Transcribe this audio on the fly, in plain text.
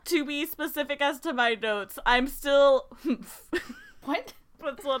to be specific as to my notes, I'm still... What?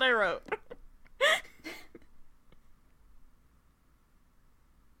 That's what I wrote.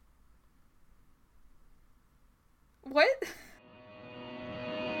 What?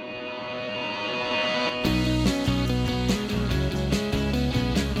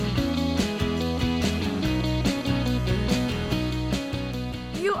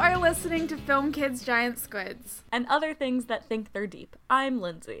 You are listening to Film Kids Giant Squids. And other things that think they're deep. I'm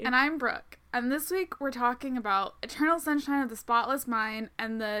Lindsay. And I'm Brooke. And this week we're talking about Eternal Sunshine of the Spotless Mind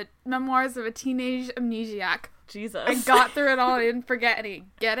and the Memoirs of a Teenage Amnesiac. Jesus. I got through it all, I didn't forget any.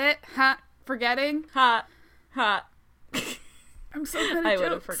 Get it? Ha? Forgetting? Ha. Ha. I'm so good at I jokes.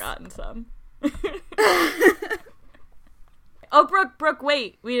 would have forgotten some. Oh, Brooke,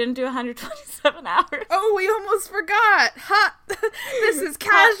 wait. We didn't do 127 hours. Oh, we almost forgot. Ha! This is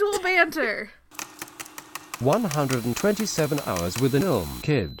casual banter. 127 hours with an Film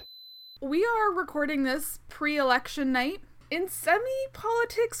Kid. We are recording this pre-election night. In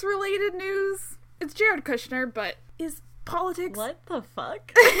semi-politics related news, it's Jared Kushner, but is politics... What the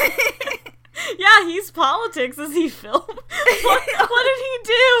fuck? Yeah, he's politics. Is he film? What did he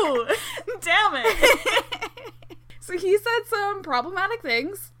do? Damn it. So he said some problematic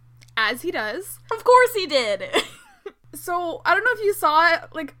things, as he does. Of course he did. So, I don't know if you saw it,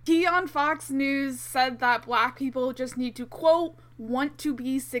 like, he on Fox News said that black people just need to, quote, want to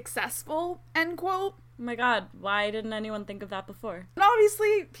be successful, end quote. Oh my god, why didn't anyone think of that before? And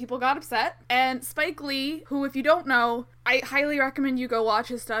obviously, people got upset. And Spike Lee, who, if you don't know, I highly recommend you go watch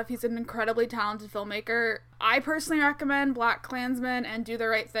his stuff. He's an incredibly talented filmmaker. I personally recommend Black Klansman and Do the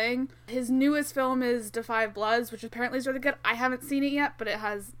Right Thing. His newest film is Da 5 Bloods, which apparently is really good. I haven't seen it yet, but it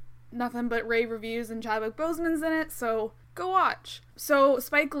has nothing but rave reviews and Chadwick Boseman's in it, so go watch. So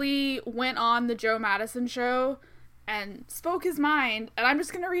Spike Lee went on the Joe Madison show and spoke his mind, and I'm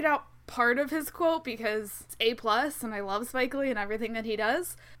just going to read out part of his quote because it's A+, and I love Spike Lee and everything that he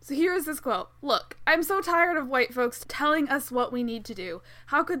does. So here is this quote. Look, I'm so tired of white folks telling us what we need to do.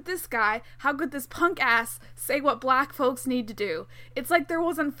 How could this punk ass say what black folks need to do? It's like there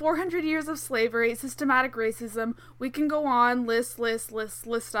wasn't 400 years of slavery, systematic racism. We can go on, list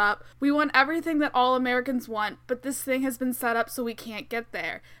up. We want everything that all Americans want, but this thing has been set up so we can't get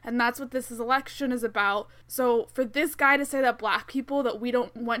there. And that's what this election is about. So for this guy to say that black people, that we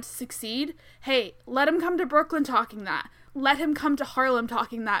don't want to succeed, hey, let him come to Brooklyn talking that. Let him come to Harlem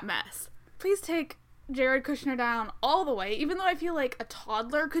talking that mess. Please take Jared Kushner down all the way, even though I feel like a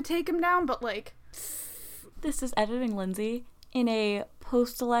toddler could take him down, but like... This is Editing Lindsay. In a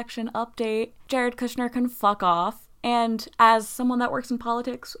post-election update, Jared Kushner can fuck off. And as someone that works in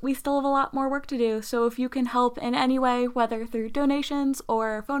politics, we still have a lot more work to do. So if you can help in any way, whether through donations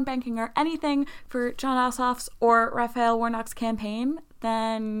or phone banking or anything for John Ossoff's or Raphael Warnock's campaign,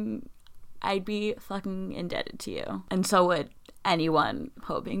 then I'd be fucking indebted to you. And so would anyone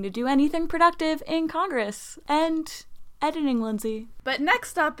hoping to do anything productive in Congress. And Editing Lindsay. But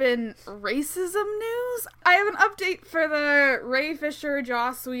next up in racism news, I have an update for the Ray Fisher,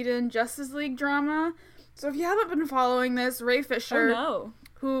 Joss Whedon Justice League drama. So if you haven't been following this, Ray Fisher,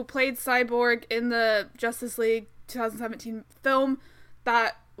 who played Cyborg in the Justice League 2017 film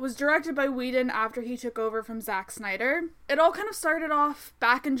that was directed by Whedon after he took over from Zack Snyder. It all kind of started off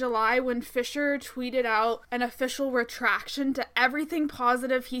back in July when Fisher tweeted out an official retraction to everything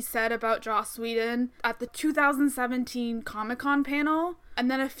positive he said about Joss Whedon at the 2017 Comic-Con panel. And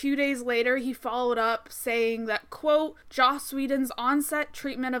then a few days later, he followed up saying that, quote, Joss Whedon's on-set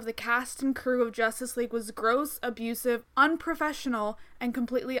treatment of the cast and crew of Justice League was gross, abusive, unprofessional, and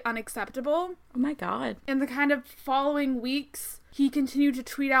completely unacceptable. Oh my god. In the kind of following weeks, he continued to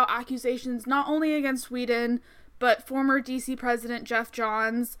tweet out accusations not only against Whedon, but former DC president Jeff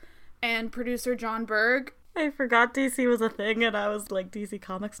Johns and producer John Berg. I forgot DC was a thing, and I was like, DC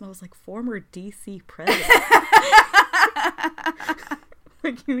Comics, and I was like, former DC president.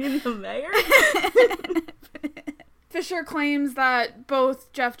 Like, you mean the mayor? Fisher claims that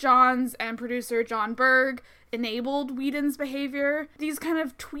both Jeff Johns and producer John Berg enabled Whedon's behavior. These kind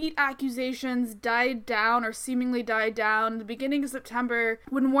of tweet accusations died down, or seemingly died down, in the beginning of September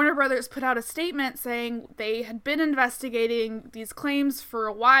when Warner Brothers put out a statement saying they had been investigating these claims for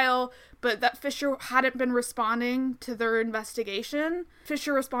a while, but that Fisher hadn't been responding to their investigation.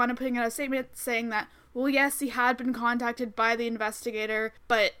 Fisher responded putting out a statement saying that, well, yes, he had been contacted by the investigator,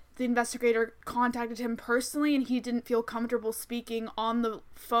 but the investigator contacted him personally and he didn't feel comfortable speaking on the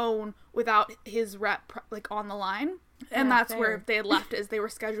phone without his rep, like, on the line. And Yeah, that's fair. where they had left, is they were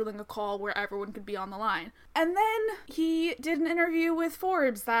scheduling a call where everyone could be on the line. And then he did an interview with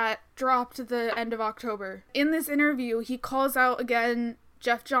Forbes that dropped at the end of October. In this interview, he calls out again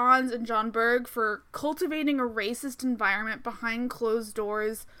Jeff Johns and John Berg for cultivating a racist environment behind closed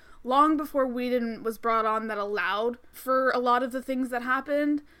doors long before Whedon was brought on that allowed for a lot of the things that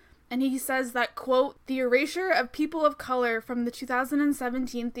happened. And he says that, quote, "The erasure of people of color from the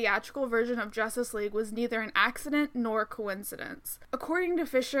 2017 theatrical version of Justice League was neither an accident nor coincidence." According to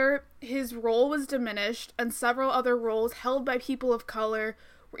Fisher, his role was diminished, and several other roles held by people of color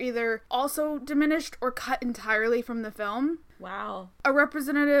were either also diminished or cut entirely from the film. Wow. A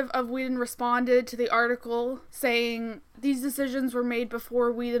representative of Whedon responded to the article saying these decisions were made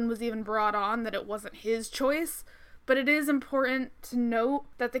before Whedon was even brought on, that it wasn't his choice. But it is important to note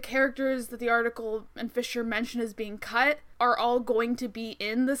that the characters that the article and Fisher mentioned as being cut are all going to be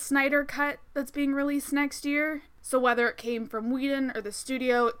in the Snyder Cut that's being released next year. So whether it came from Whedon or the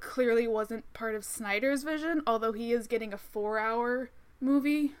studio, it clearly wasn't part of Snyder's vision, although he is getting a 4-hour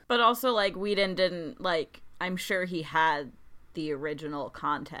movie. But also, like, Whedon didn't, like, I'm sure he had the original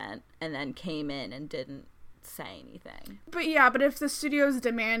content and then came in and didn't say anything. But yeah, but if the studio's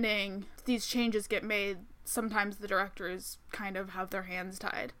demanding these changes get made, sometimes the directors kind of have their hands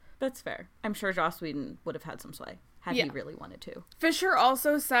tied. That's fair. I'm sure Joss Whedon would have had some sway had he really wanted to. Fisher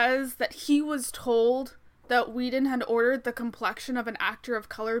also says that he was told that Whedon had ordered the complexion of an actor of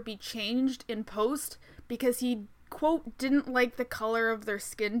color be changed in post because he, quote, didn't like the color of their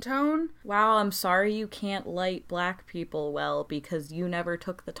skin tone. Wow, I'm sorry you can't light black people well because you never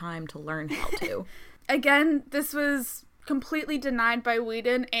took the time to learn how to. Again, this was completely denied by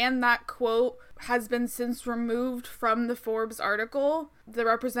Whedon, and that quote has been since removed from the Forbes article. The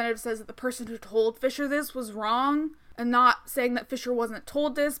representative says that the person who told Fisher this was wrong, and not saying that Fisher wasn't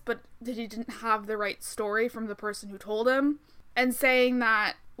told this, but that he didn't have the right story from the person who told him, and saying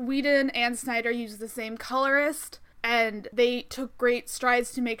that Whedon and Snyder used the same colorist, and they took great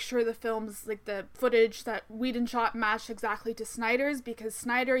strides to make sure the films, like the footage that Whedon shot, matched exactly to Snyder's, because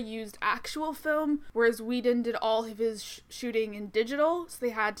Snyder used actual film, whereas Whedon did all of his shooting in digital, so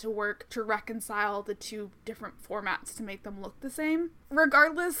they had to work to reconcile the two different formats to make them look the same.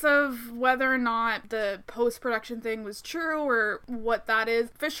 Regardless of whether or not the post-production thing was true or what that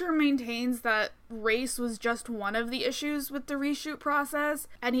is, Fisher maintains that race was just one of the issues with the reshoot process,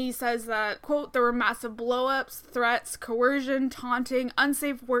 and he says that, quote, "There were massive blow-ups, threats, coercion, taunting,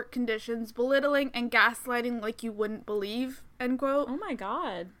 unsafe work conditions, belittling, and gaslighting like you wouldn't believe," end quote. Oh my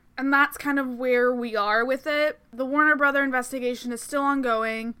god. And that's kind of where we are with it. The Warner Brother investigation is still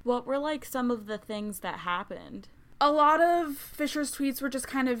ongoing. What were, like, some of the things that happened? A lot of Fisher's tweets were just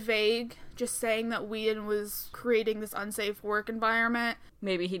kind of vague, just saying that Whedon was creating this unsafe work environment.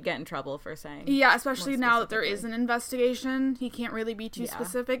 Maybe he'd get in trouble for saying. Yeah, especially now that there is an investigation. He can't really be too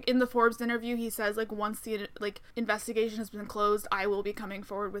specific. In the Forbes interview, he says, like, once the, like, investigation has been closed, I will be coming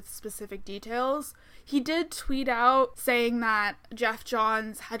forward with specific details. He did tweet out saying that Jeff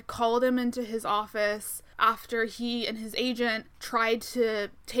Johns had called him into his office after he and his agent tried to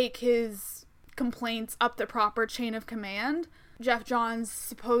take his complaints up the proper chain of command. Jeff Johns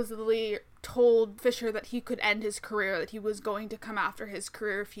supposedly told Fisher that he could end his career, that he was going to come after his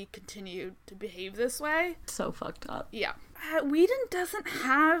career if he continued to behave this way. So fucked up. Yeah. Whedon doesn't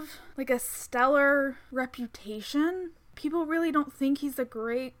have, like, a stellar reputation. People really don't think he's a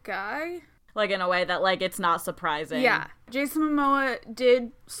great guy. Like, in a way that, like, it's not surprising. Yeah. Jason Momoa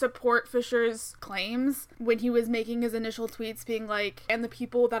did support Fisher's claims when he was making his initial tweets, being like, and the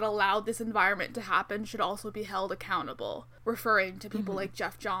people that allowed this environment to happen should also be held accountable, referring to people like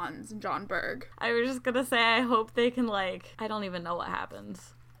Jeff Johns and John Berg. I was just gonna say, I hope they can, like, I don't even know what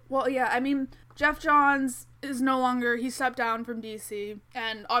happens. Well, yeah, I mean, Jeff Johns is no longer, he stepped down from DC,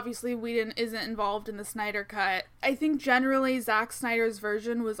 and obviously Whedon isn't involved in the Snyder Cut. I think generally Zack Snyder's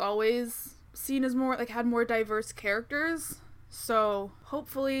version was always seen as more, like, had more diverse characters, so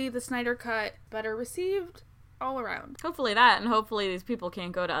hopefully the Snyder Cut better received all around. Hopefully that, and hopefully these people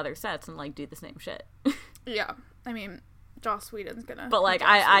can't go to other sets and, like, do the same shit. Yeah, I mean, Joss Whedon's gonna... But, like,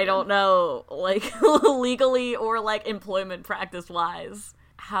 I don't know, like, legally or, like, employment practice-wise,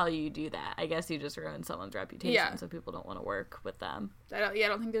 how you do that. I guess you just ruin someone's reputation, so people don't want to work with them. I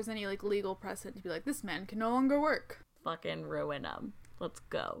don't think there's any, like, legal precedent to be like, this man can no longer work. Fucking ruin them. Let's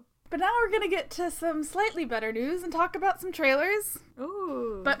go. But now we're gonna get to some slightly better news and talk about some trailers.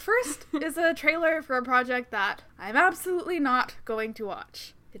 Ooh. But first is a trailer for a project that I'm absolutely not going to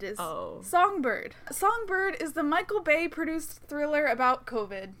watch. It is Songbird. Songbird is the Michael Bay produced thriller about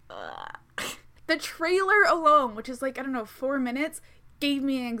COVID. The trailer alone, which is like, I don't know, 4 minutes, gave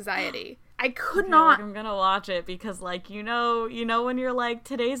me anxiety. I could I feel not. like I'm gonna watch it because, like, you know when you're like,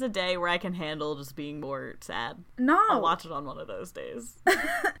 today's a day where I can handle just being more sad. No. I'll watch it on one of those days.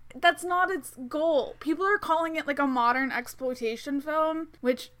 That's not its goal. People are calling it like a modern exploitation film,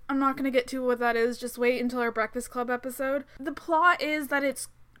 which I'm not going to get to what that is. Just wait until our Breakfast Club episode. The plot is that it's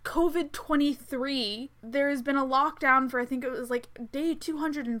COVID-23. There has been a lockdown for, I think it was like day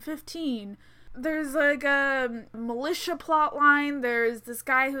 215. There's like a militia plot line. There's this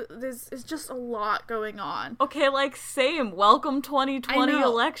guy it's just a lot going on. Okay, like, same. Welcome 2020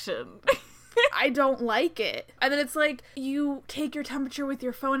 election. I don't like it. And then it's like, you take your temperature with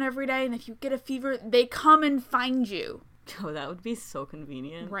your phone every day, and if you get a fever, they come and find you. Oh, that would be so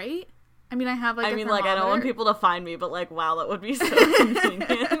convenient. Right? I mean, I have like I don't want people to find me, but like, wow, that would be so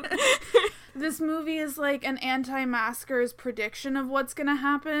convenient. This movie is like an anti-masker's prediction of what's gonna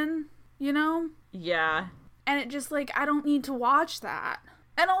happen, you know? Yeah. And it just like, I don't need to watch that.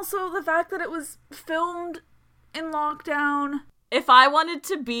 And also the fact that it was filmed in lockdown. If I wanted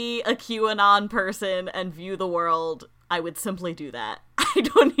to be a QAnon person and view the world, I would simply do that. I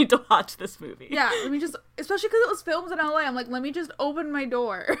don't need to watch this movie. Yeah, let me just, especially because it was filmed in LA, I'm like, let me just open my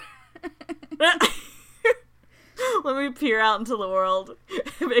door. Let me peer out into the world,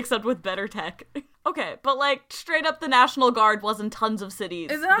 except with better tech. Okay, but like, straight up the National Guard was in tons of cities.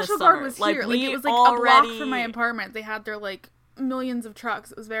 The National Guard was here. Like, it was like a block from my apartment. They had their like millions of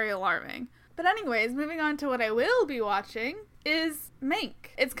trucks. It was very alarming. But anyways, moving on to what I will be watching is Mank.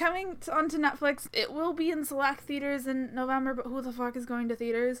 It's coming onto Netflix. It will be in select theaters in November, but who the fuck is going to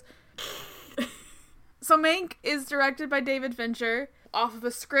theaters? So Mank is directed by David Fincher off of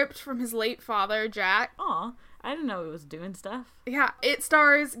a script from his late father, Jack. Aw, I didn't know he was doing stuff. Yeah, it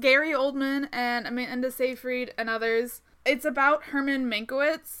stars Gary Oldman and Amanda Seyfried and others. It's about Herman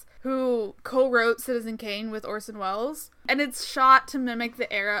Mankiewicz, who co-wrote Citizen Kane with Orson Welles. And it's shot to mimic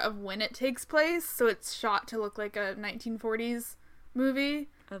the era of when it takes place, so it's shot to look like a 1940s movie.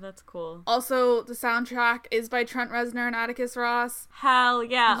 Oh, that's cool. Also, the soundtrack is by Trent Reznor and Atticus Ross. Hell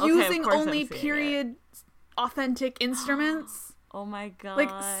yeah. Okay, using of course only I'm seeing period authentic instruments. Oh my god. Like,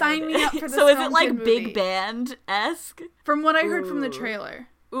 sign me up for this. So is it like movie. big band-esque? From what I heard from the trailer.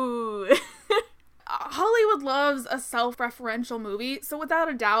 Ooh. Hollywood loves a self-referential movie, so without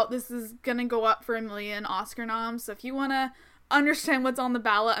a doubt, this is gonna go up for 1 million Oscar noms. So if you wanna understand what's on the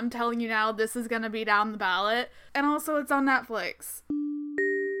ballot, I'm telling you now, this is gonna be down the ballot. And also, it's on Netflix.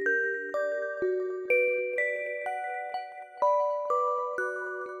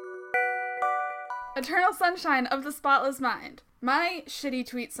 Eternal Sunshine of the Spotless Mind. My shitty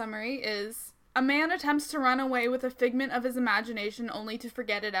tweet summary is: a man attempts to run away with a figment of his imagination only to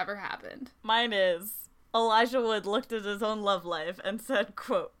forget it ever happened. Mine is: Elijah Wood looked at his own love life and said,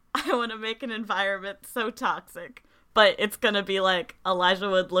 quote, I want to make an environment so toxic. But it's gonna be like, Elijah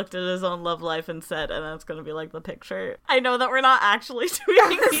Wood looked at his own love life and said, and then it's gonna be like the picture. I know that we're not actually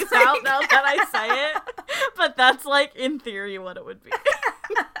tweeting these out now that I say it, but that's like, in theory, what it would be.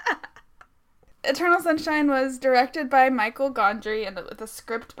 Eternal Sunshine was directed by Michael Gondry and with a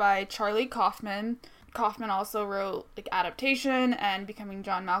script by Charlie Kaufman. Kaufman also wrote like Adaptation and Becoming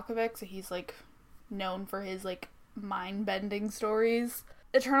John Malkovich, so he's like known for his like mind-bending stories.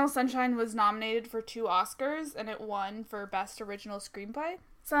 Eternal Sunshine was nominated for 2 Oscars and it won for Best Original Screenplay.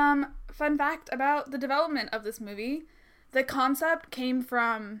 Some fun fact about the development of this movie: the concept came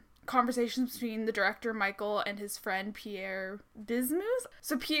from conversations between the director Michael and his friend Pierre Bismuth.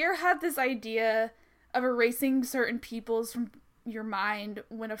 So Pierre had this idea of erasing certain peoples from your mind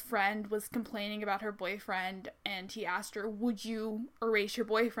when a friend was complaining about her boyfriend, and he asked her, would you erase your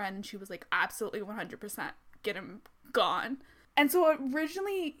boyfriend? And she was like, absolutely, 100%, get him gone. And so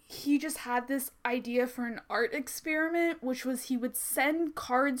originally he just had this idea for an art experiment, which was he would send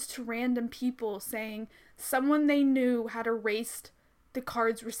cards to random people saying someone they knew had erased the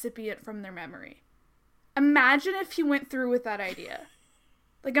card's recipient from their memory. Imagine if he went through with that idea.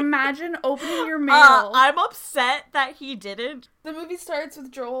 Like, imagine opening your mail. I'm upset that he didn't. The movie starts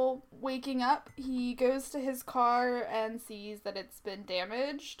with Joel waking up. He goes to his car and sees that it's been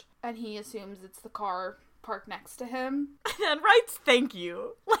damaged, and he assumes it's the car parked next to him. And writes thank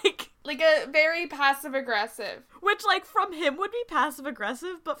you. Like a very passive-aggressive. Which, like, from him would be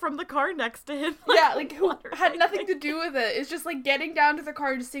passive-aggressive, but from the car next to him, yeah, like, who had nothing to do with it. It's just, like, getting down to the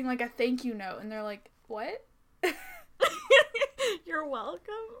car and just seeing, like, a thank you note, and they're like, what? You're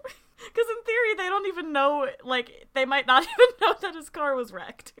welcome. Because in theory, they don't even know, like, they might not even know that his car was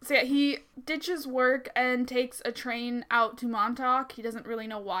wrecked. So yeah, he ditches work and takes a train out to Montauk. He doesn't really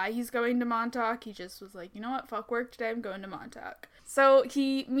know why he's going to Montauk. He just was like, you know what, fuck work today, I'm going to Montauk. So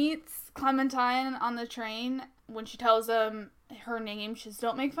he meets Clementine on the train when she tells him her name. She says,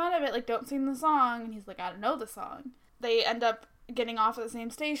 don't make fun of it, like, don't sing the song. And he's like, I don't know the song. They end up getting off at the same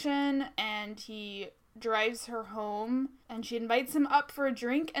station, and he drives her home, and she invites him up for a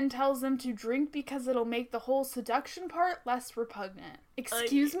drink and tells him to drink because it'll make the whole seduction part less repugnant.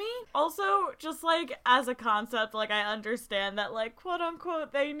 Excuse me? Also, just, like, as a concept, like, I understand that, like,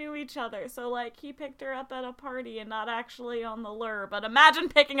 quote-unquote, they knew each other, so, like, he picked her up at a party and not actually on the lure, but imagine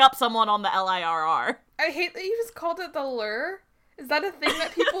picking up someone on the LIRR. I hate that you just called it the lure. Is that a thing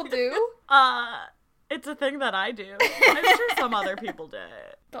that people do? It's a thing that I do. I'm sure some other people did.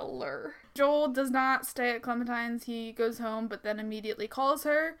 The lure. Joel does not stay at Clementine's. He goes home, but then immediately calls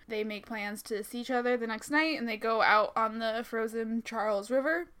her. They make plans to see each other the next night, and they go out on the frozen Charles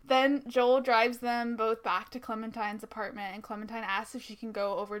River. Then Joel drives them both back to Clementine's apartment, and Clementine asks if she can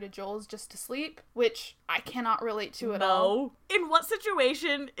go over to Joel's just to sleep, which I cannot relate to at all. In what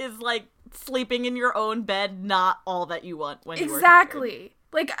situation is, like, sleeping in your own bed not all that you want when you were Exactly.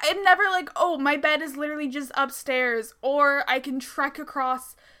 Like, I'm never like, oh, my bed is literally just upstairs, or I can trek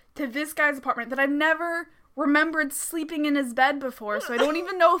across to this guy's apartment that I've never remembered sleeping in his bed before, so I don't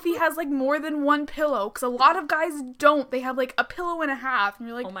even know if he has, like, more than one pillow, because a lot of guys don't. They have, like, a pillow and a half, and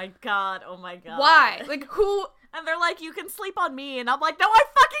you're like, oh my god. Why? Like, who? And they're like, you can sleep on me, and I'm like, no, I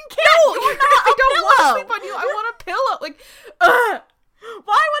fucking can't! No, You're not I don't want pillow! to sleep on you, I want a pillow! Like, ugh!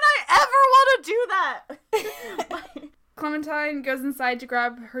 Why would I ever want to do that? Clementine goes inside to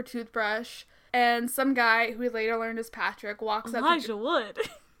grab her toothbrush, and some guy, who we later learned is Patrick, walks up Elijah Wood.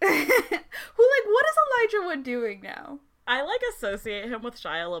 who, like, what is Elijah Wood doing now? I, like, associate him with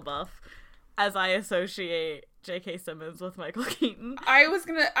Shia LaBeouf as I associate J.K. Simmons with Michael Keaton. I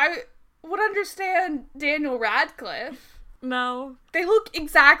would understand Daniel Radcliffe. No. They look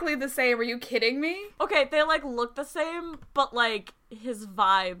exactly the same, are you kidding me? Okay, they, like, look the same, but, like, his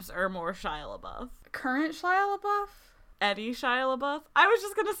vibes are more Shia LaBeouf. Current Shia LaBeouf? Eddie Shia LaBeouf. I was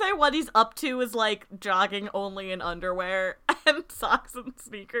just gonna say what he's up to is, like, jogging only in underwear and socks and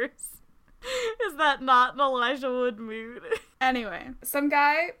sneakers. Is that not an Elijah Wood mood? Anyway, some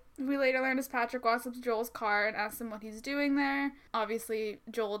guy, who we later learned is Patrick, walks up to Joel's car and asks him what he's doing there. Obviously,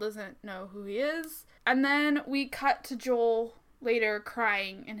 Joel doesn't know who he is. And then we cut to Joel later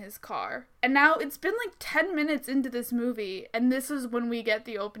crying in his car. And now it's been like 10 minutes into this movie, and this is when we get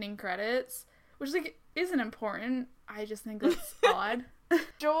the opening credits, which, like, isn't important. I just think that's odd.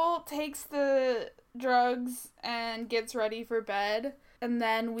 Joel takes the drugs and gets ready for bed, and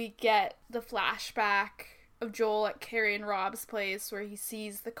then we get the flashback of Joel at Carrie and Rob's place where he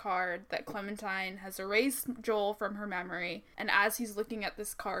sees the card that Clementine has erased Joel from her memory, and as he's looking at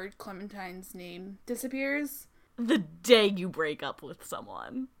this card, Clementine's name disappears. The day you break up with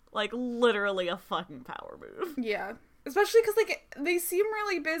someone. Like, literally a fucking power move. Yeah. Especially because, like, they seem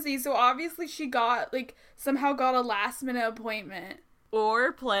really busy, so obviously she got, like, somehow got a last-minute appointment.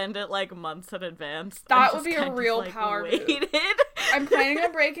 Or planned it, like, months in advance. That would be a real power move. I'm planning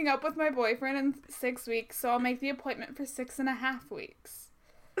on breaking up with my boyfriend in 6 weeks, so I'll make the appointment for 6.5 weeks.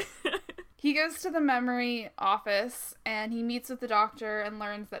 He goes to the memory office, and he meets with the doctor and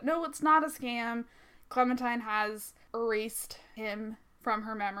learns that, no, it's not a scam. Clementine has erased him from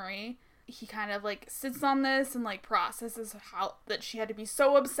her memory. He kind of, like, sits on this and, like, processes how that she had to be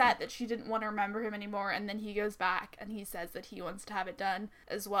so upset that she didn't want to remember him anymore, and then he goes back and he says that he wants to have it done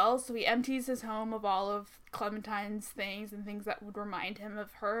as well. So he empties his home of all of Clementine's things and things that would remind him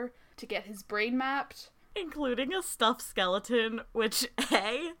of her to get his brain mapped. Including a stuffed skeleton, which,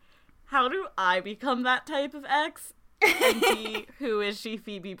 A, how do I become that type of ex? And B, who is she,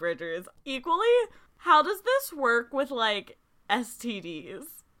 Phoebe Bridgers? Equally, how does this work with, like, STDs?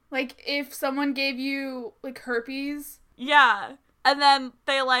 Like, if someone gave you, like, herpes? Yeah. And then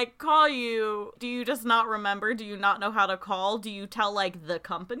they, like, call you. Do you just not remember? Do you not know how to call? Do you tell, like, the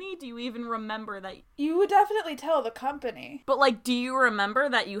company? Do you even remember that? You would definitely tell the company. But, like, do you remember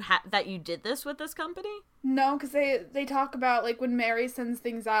that you did this with this company? No, because they talk about, like, when Mary sends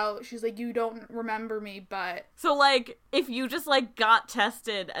things out, she's like, you don't remember me, but... So, like, if you just, like, got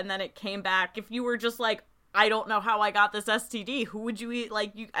tested and then it came back, if you were just, like, I don't know how I got this STD, who would you eat?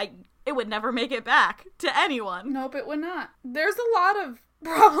 Like, it would never make it back to anyone. Nope, it would not. There's a lot of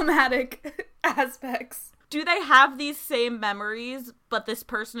problematic aspects. Do they have these same memories, but this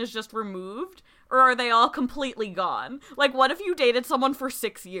person is just removed? Or are they all completely gone? Like, what if you dated someone for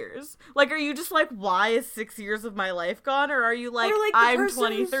 6 years? Like, are you just like, why is 6 years of my life gone? Or are you like I'm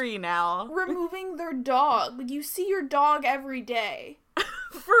 23 now? Removing their dog. Like, you see your dog every day.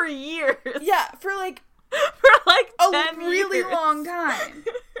 For years. Yeah, for like... For like 10 a really years. long time.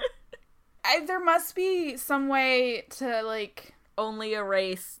 There must be some way to, like, only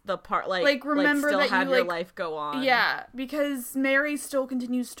erase the part, remember still that have you, your life go on. Yeah, because Mary still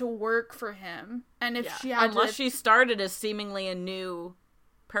continues to work for him, and if she had unless she started as seemingly a new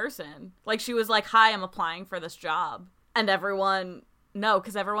person. Like, she was like, hi, I'm applying for this job. And everyone, no,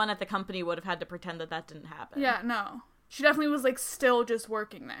 because everyone at the company would have had to pretend that didn't happen. Yeah, no. She definitely was, like, still just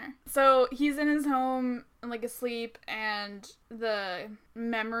working there. So he's in his home, like, asleep, and the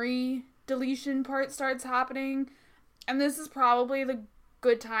memory deletion part starts happening. And this is probably the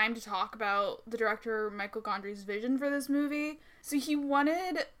good time to talk about the director Michael Gondry's vision for this movie. So he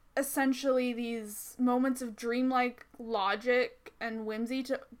wanted, essentially, these moments of dreamlike logic and whimsy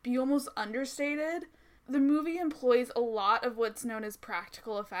to be almost understated. The movie employs a lot of what's known as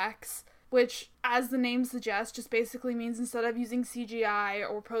practical effects, which, as the name suggests, just basically means instead of using CGI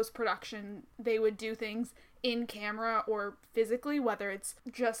or post-production, they would do things in camera or physically, whether it's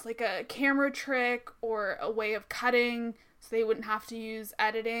just like a camera trick or a way of cutting, so they wouldn't have to use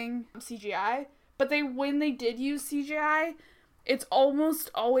editing CGI. But when they did use CGI, it's almost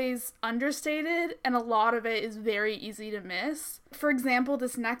always understated, and a lot of it is very easy to miss. For example,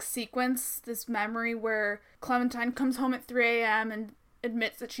 this next sequence, this memory where Clementine comes home at 3 a.m. and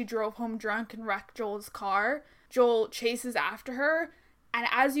admits that she drove home drunk and wrecked Joel's car. Joel chases after her, and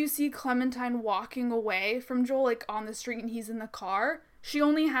as you see Clementine walking away from Joel, like on the street and he's in the car, she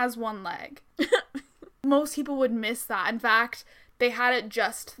only has one leg. Most people would miss that. In fact, they had it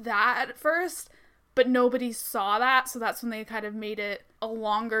just that at first, but nobody saw that, so that's when they kind of made it a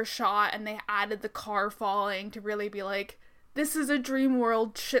longer shot, and they added the car falling to really be like, this is a dream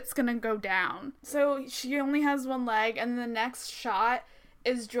world, shit's gonna go down. So she only has one leg, and the next shot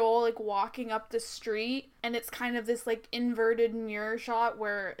is Joel, like, walking up the street, and it's kind of this, like, inverted mirror shot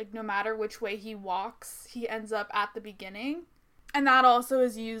where, like, no matter which way he walks, he ends up at the beginning. And that also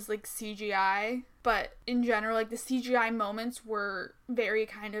is used, like, CGI, but in general, like, the CGI moments were very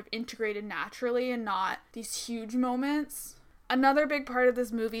kind of integrated naturally and not these huge moments. Another big part of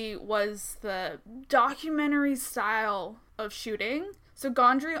this movie was the documentary style of shooting. So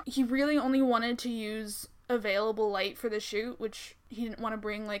Gondry, he really only wanted to use available light for the shoot, which he didn't want to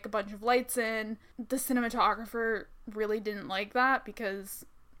bring, like, a bunch of lights in. The cinematographer really didn't like that because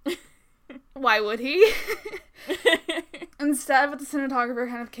why would he? Instead, what the cinematographer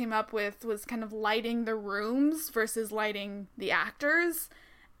kind of came up with was kind of lighting the rooms versus lighting the actors,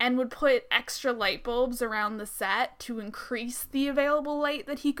 and would put extra light bulbs around the set to increase the available light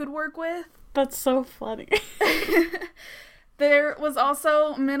that he could work with. That's so funny. There was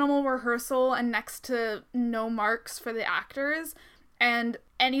also minimal rehearsal and next to no marks for the actors, and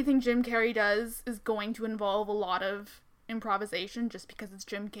anything Jim Carrey does is going to involve a lot of improvisation just because it's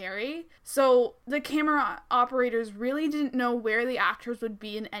Jim Carrey. So the camera operators really didn't know where the actors would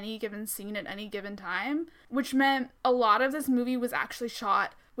be in any given scene at any given time, which meant a lot of this movie was actually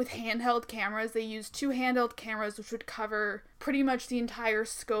shot with handheld cameras. They used 2 handheld cameras, which would cover pretty much the entire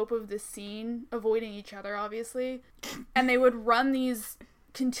scope of the scene, avoiding each other, obviously. And they would run these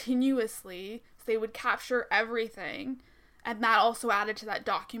continuously, so they would capture everything. And that also added to that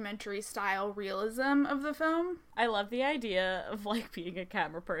documentary style realism of the film. I love the idea of, like, being a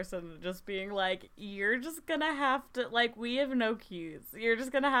camera person and just being like, you're just gonna have to, like, we have no cues. You're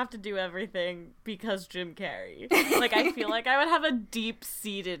just gonna have to do everything because Jim Carrey. Like, I feel like I would have a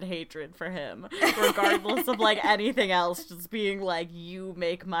deep-seated hatred for him, regardless of, like, anything else, just being like, you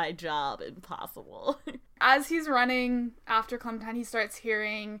make my job impossible. As he's running after Clementine, he starts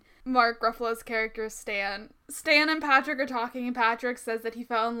hearing Mark Ruffalo's character, Stan. Stan and Patrick are talking, and Patrick says that he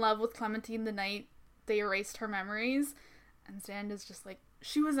fell in love with Clementine the night they erased her memories. And Stan is just like,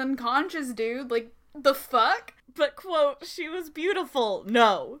 she was unconscious, dude. Like, the fuck? But, quote, she was beautiful.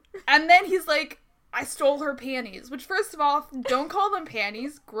 No. And then he's like, I stole her panties. Which, first of all, don't call them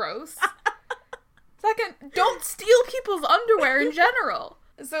panties. Gross. Second, don't steal people's underwear in general.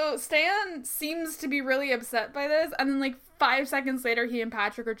 So Stan seems to be really upset by this, and then, like, 5 seconds later, he and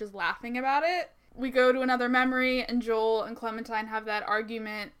Patrick are just laughing about it. We go to another memory, and Joel and Clementine have that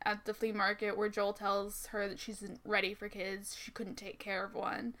argument at the flea market where Joel tells her that she isn't ready for kids, she couldn't take care of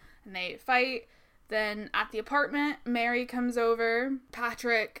one, and they fight. Then at the apartment, Mary comes over.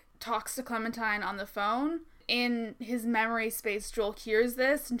 Patrick talks to Clementine on the phone. In his memory space, Joel hears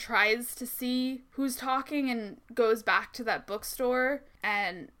this and tries to see who's talking and goes back to that bookstore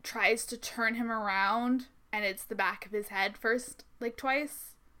and tries to turn him around, and it's the back of his head first, like,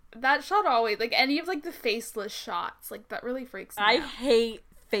 twice. That shot always, like, any of, like, the faceless shots, like, that really freaks me out. I hate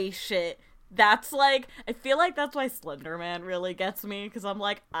face shit. That's, like, I feel like that's why Slender Man really gets me, because I'm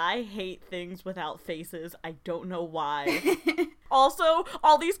like, I hate things without faces. I don't know why. Also,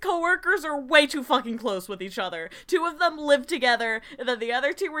 all these coworkers are way too fucking close with each other. 2 of them live together, and then the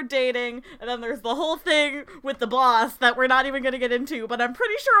other 2 were dating, and then there's the whole thing with the boss that we're not even gonna get into, but I'm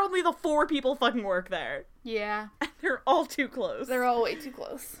pretty sure only the 4 people fucking work there. Yeah. And they're all too close. They're all way too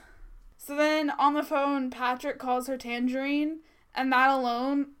close. So then, on the phone, Patrick calls her Tangerine, and that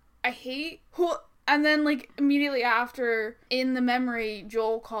alone, I hate. And then, like, immediately after, in the memory,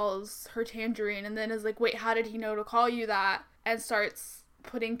 Joel calls her Tangerine, and then is like, wait, how did he know to call you that? And starts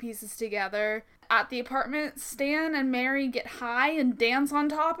putting pieces together. At the apartment, Stan and Mary get high and dance on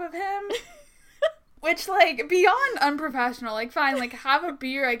top of him. Which, like, beyond unprofessional. Like, fine, like, have a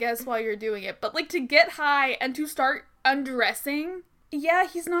beer, I guess, while you're doing it. But, like, to get high and to start undressing, yeah,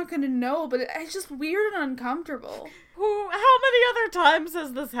 he's not gonna know, but it's just weird and uncomfortable. How many other times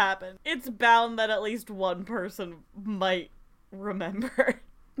has this happened? It's bound that at least one person might remember.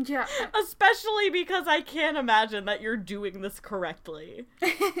 Yeah. Especially because I can't imagine that you're doing this correctly.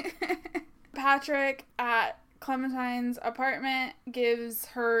 Patrick, at Clementine's apartment, gives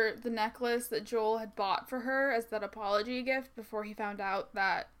her the necklace that Joel had bought for her as that apology gift before he found out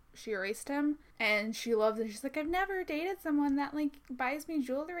that she erased him. And she loves it. She's like, I've never dated someone that, like, buys me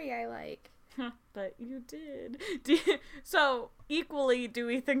jewelry I like. But you did. So, equally, do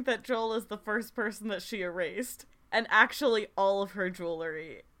we think that Joel is the first person that she erased? And actually, all of her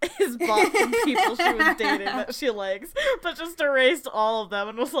jewelry is bought from people she was dating that she likes, but just erased all of them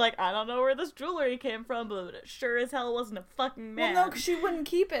and was like, I don't know where this jewelry came from, but it sure as hell wasn't a fucking man. Well, no, because she wouldn't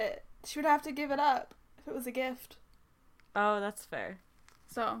keep it. She would have to give it up if it was a gift. Oh, that's fair.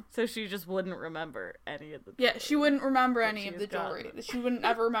 So she just wouldn't remember any of the jewelry. Yeah, she wouldn't remember any of the jewelry. She wouldn't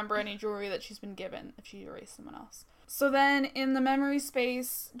ever remember any jewelry that she's been given if she erased someone else. So then, in the memory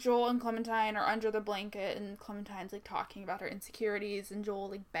space, Joel and Clementine are under the blanket, and Clementine's, like, talking about her insecurities, and Joel,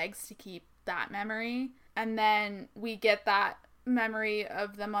 like, begs to keep that memory. And then we get that memory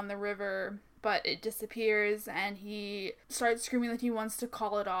of them on the river, but it disappears, and he starts screaming that he wants to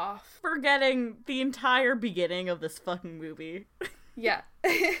call it off. Forgetting the entire beginning of this fucking movie. Yeah.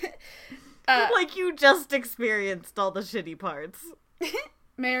 Like, you just experienced all the shitty parts.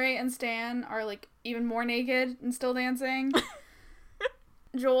 Mary and Stan are, like, even more naked and still dancing.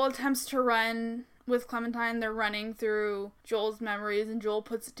 Joel attempts to run with Clementine. They're running through Joel's memories, and Joel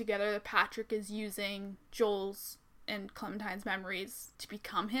puts it together that Patrick is using Joel's and Clementine's memories to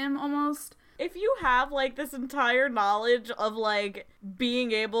become him, almost. If you have, like, this entire knowledge of, like,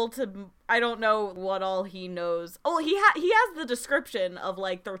 being able to, I don't know what all he knows. Oh, he has the description of,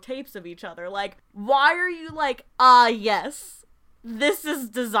 like, their tapes of each other. Like, why are you like, yes, this is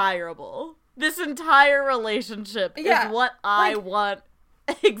desirable. This entire relationship is what I want.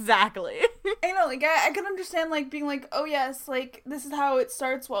 Exactly. I know, like, I can understand, like, being like, oh yes, like, this is how it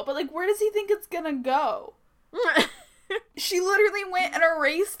starts well. But, like, where does he think it's gonna go? She literally went and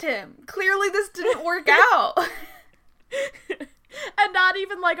erased him. Clearly this didn't work out. And not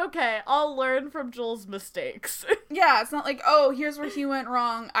even like, okay, I'll learn from Joel's mistakes. Yeah, it's not like, oh, here's where he went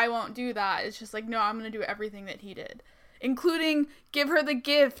wrong, I won't do that. It's just like, no, I'm gonna do everything that he did. Including give her the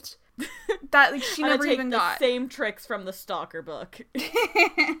gift that, like, she never even got. The same tricks from the Stalker book.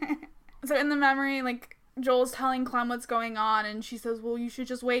 So in the memory, like, Joel's telling Clem what's going on, and she says, well, you should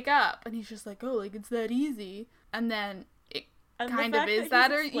just wake up. And he's just like, oh, like, it's that easy. And then it kind of is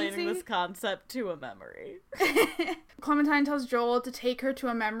that or easy. Explaining this concept to a memory. Clementine tells Joel to take her to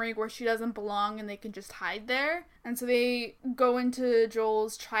a memory where she doesn't belong and they can just hide there. And so they go into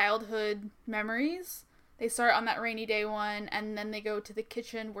Joel's childhood memories. They start on that rainy day one, and then they go to the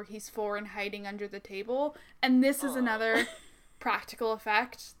kitchen where he's 4 and hiding under the table. And this is another practical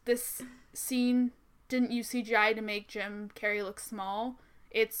effect. This scene didn't use CGI to make Jim Carrey look small.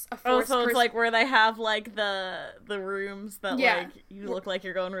 It's a forced so it's like where they have, like, the rooms that, like, you look like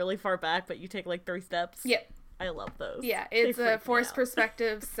you're going really far back, but you take, like, 3 steps. Yeah. I love those. Yeah, it's a forced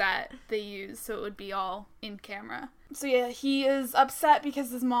perspective set they use, so it would be all in camera. So yeah, he is upset because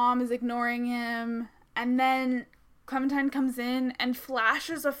his mom is ignoring him, and then Clementine comes in and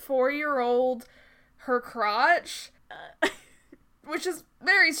flashes a 4-year-old her crotch. Which is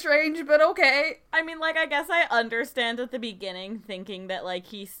very strange, but okay. I mean, like, I guess I understand at the beginning thinking that, like,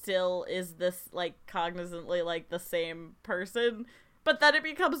 he still is this, like, cognizantly, like, the same person. But then it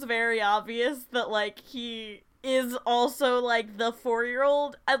becomes very obvious that, like, he is also, like, the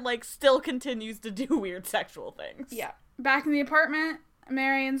 4-year-old and, like, still continues to do weird sexual things. Yeah. Back in the apartment,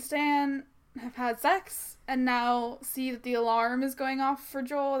 Mary and Stan have had sex and now see that the alarm is going off for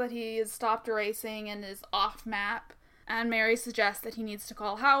Joel, that he has stopped erasing and is off map. And Mary suggests that he needs to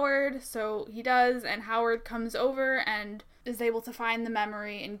call Howard, so he does, and Howard comes over and is able to find the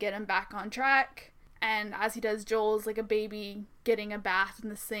memory and get him back on track. And as he does, Joel is like a baby getting a bath in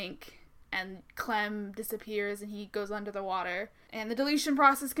the sink. And Clem disappears and he goes under the water. And the deletion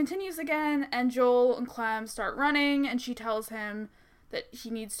process continues again, and Joel and Clem start running, and she tells him that he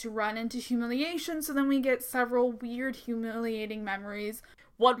needs to run into humiliation, so then we get several weird, humiliating memories.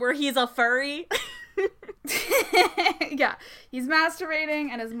 One where he's a furry. Yeah, he's masturbating,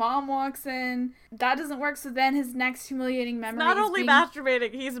 and his mom walks in. That doesn't work, so then his next humiliating memory Not only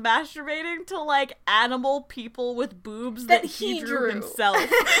masturbating, he's masturbating to, like, animal people with boobs that he drew himself.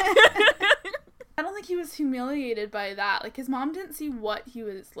 I don't think he was humiliated by that. Like, his mom didn't see what he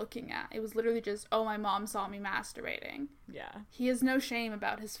was looking at. It was literally just, oh, my mom saw me masturbating. Yeah. He has no shame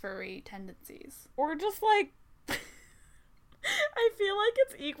about his furry tendencies. Or just, like... I feel like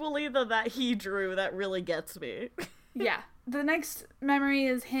it's equally the that he drew that really gets me. Yeah. The next memory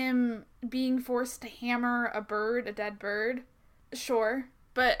is him being forced to hammer a dead bird. Sure.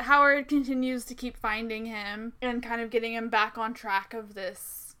 But Howard continues to keep finding him and kind of getting him back on track of the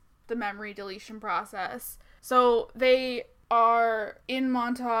memory deletion process. So they are in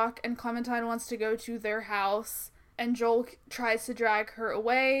Montauk, and Clementine wants to go to their house, and Joel tries to drag her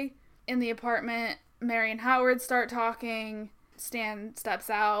away. In the apartment, Mary and Howard start talking. Stan steps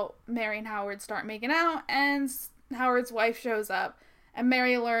out. Mary and Howard start making out, and Howard's wife shows up, and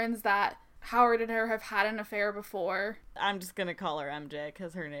Mary learns that Howard and her have had an affair before. I'm just gonna call her MJ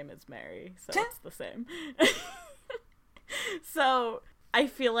because her name is Mary, so it's the same. So I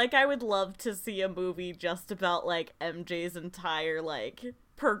feel like I would love to see a movie just about, like, MJ's entire, like,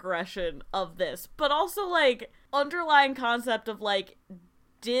 progression of this, but also, like, underlying concept of, like,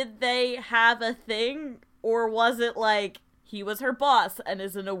 did they have a thing, or was it, like, he was her boss and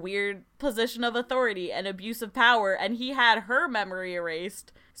is in a weird position of authority and abuse of power, and he had her memory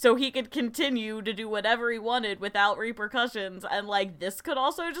erased so he could continue to do whatever he wanted without repercussions, and, like, this could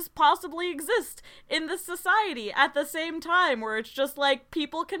also just possibly exist in this society at the same time, where it's just, like,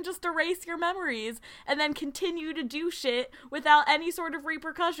 people can just erase your memories and then continue to do shit without any sort of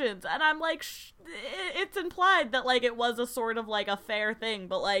repercussions, and I'm like, it's implied that, like, it was a sort of, like, a fair thing,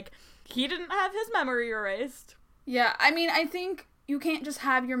 but, like, he didn't have his memory erased. Yeah, I mean, I think you can't just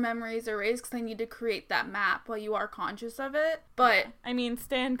have your memories erased because they need to create that map while you are conscious of it. But I mean,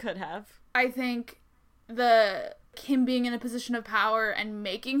 Stan could have. I think him being in a position of power and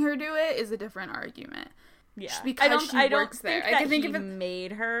making her do it is a different argument. Yeah, because she works there. I think he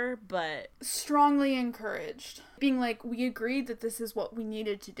made her, but strongly encouraged, being like, we agreed that this is what we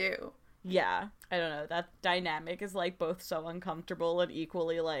needed to do. Yeah, I don't know. That dynamic is, like, both so uncomfortable and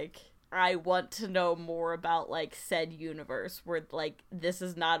equally, like, I want to know more about, like, said universe where, like, this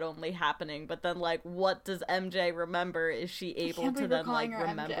is not only happening, but then, like, what does MJ remember? Is she able to then, like,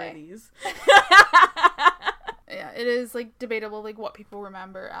 remember MJ. These? Yeah, it is, like, debatable, like, what people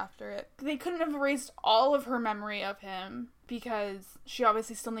remember after it. They couldn't have erased all of her memory of him because she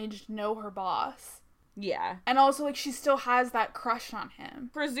obviously still needed to know her boss. Yeah. And also, like, she still has that crush on him.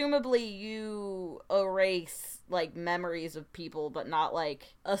 Presumably you erase, like, memories of people, but not,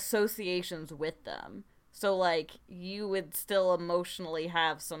 like, associations with them. So, like, you would still emotionally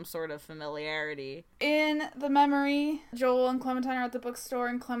have some sort of familiarity. In the memory, Joel and Clementine are at the bookstore,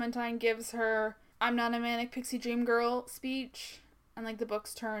 and Clementine gives her "I'm not a manic pixie dream girl" speech. And, like, the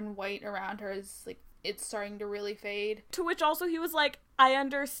books turn white around her as, like, it's starting to really fade. To which also he was like, I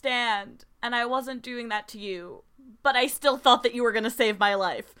understand, and I wasn't doing that to you, but I still thought that you were gonna save my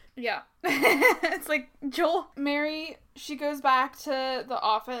life. Yeah. It's like, Mary, she goes back to the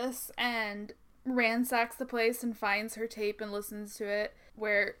office and ransacks the place and finds her tape and listens to it,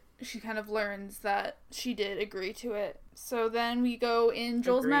 where she kind of learns that she did agree to it. So then we go in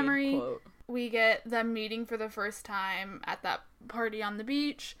Joel's memory. Quote. We get them meeting for the first time at that party on the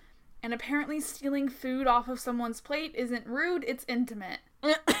beach. And apparently stealing food off of someone's plate isn't rude, it's intimate.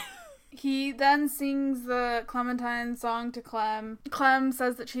 He then sings the Clementine song to Clem. Clem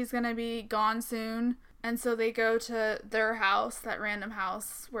says that she's gonna be gone soon. And so they go to their house, that random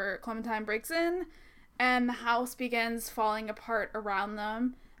house where Clementine breaks in. And the house begins falling apart around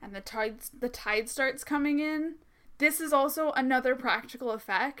them. And the tide starts coming in. This is also another practical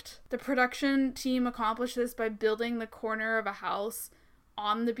effect. The production team accomplished this by building the corner of a house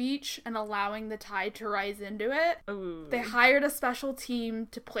on the beach and allowing the tide to rise into it. Ooh. They hired a special team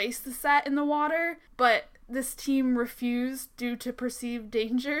to place the set in the water, but this team refused due to perceived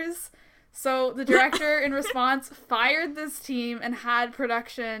dangers. So the director, in response, fired this team and had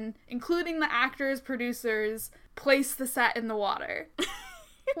production, including the actors, producers, place the set in the water.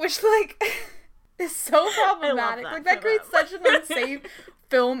 Which, like, is so problematic. Like, that creates such an unsafe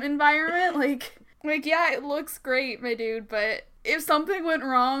film environment. Like, yeah, it looks great, my dude, but if something went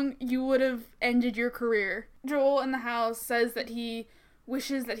wrong, you would have ended your career. Joel in the house says that he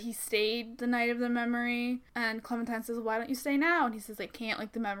wishes that he stayed the night of the memory, and Clementine says, why don't you stay now? And he says they can't,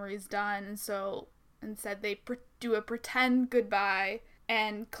 like, the memory's done. And so instead they do a pretend goodbye,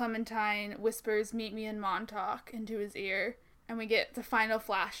 and Clementine whispers, meet me in Montauk, into his ear, and we get the final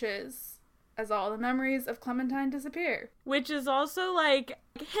flashes as all the memories of Clementine disappear. Which is also, like,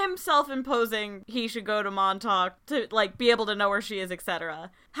 him self-imposing he should go to Montauk to, like, be able to know where she is,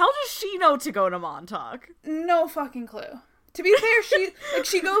 etc. How does she know to go to Montauk? No fucking clue. To be fair,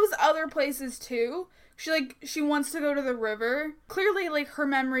 she goes other places too. She wants to go to the river. Clearly, like, her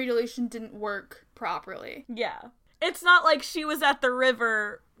memory deletion didn't work properly. Yeah. It's not like she was at the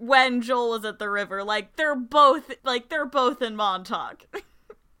river when Joel was at the river. Like, they're both in Montauk.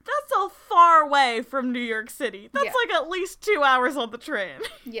 That's a far way from New York City. That's like at least 2 hours on the train.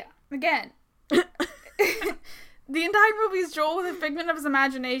 Yeah. Again, the entire movie is Joel with a figment of his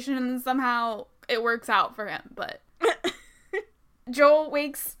imagination, and somehow it works out for him, but Joel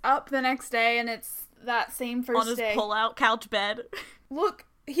wakes up the next day, and it's that same first day. On his pull-out couch bed. Look,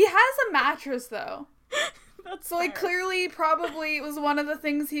 he has a mattress, though. That's so, like, clearly, probably it was one of the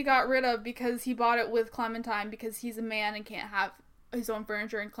things he got rid of because he bought it with Clementine because he's a man and can't have his own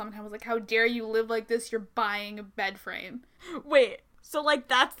furniture, and Clementine was like, how dare you live like this? You're buying a bed frame. Wait, so, like,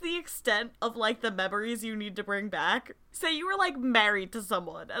 that's the extent of, like, the memories you need to bring back? Say you were, like, married to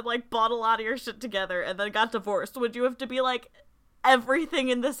someone and, like, bought a lot of your shit together and then got divorced. Would you have to be, like, everything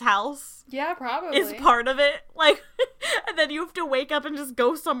in this house? Yeah, probably. Is part of it? Like, and then you have to wake up and just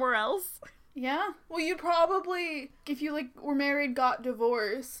go somewhere else? Yeah. Well, you probably, if you, like, were married, got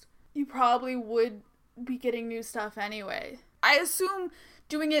divorced, you probably would be getting new stuff anyway. I assume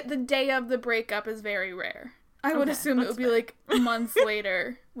doing it the day of the breakup is very rare. I would assume it would be, like, months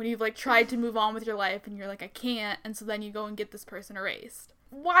later when you've, like, tried to move on with your life and you're like, I can't, and so then you go and get this person erased.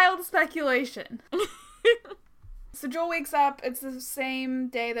 Wild speculation. So Joel wakes up, it's the same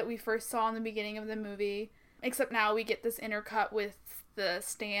day that we first saw in the beginning of the movie, except now we get this intercut with the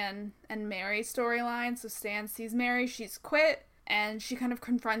Stan and Mary storyline. So Stan sees Mary, she's quit, and she kind of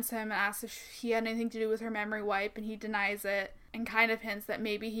confronts him and asks if he had anything to do with her memory wipe, and he denies it, and kind of hints that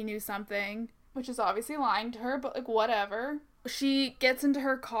maybe he knew something, which is obviously lying to her, but, like, whatever. She gets into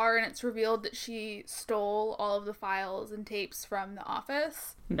her car, and it's revealed that she stole all of the files and tapes from the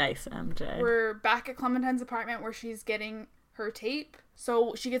office. Nice, MJ. We're back at Clementine's apartment where she's getting her tape.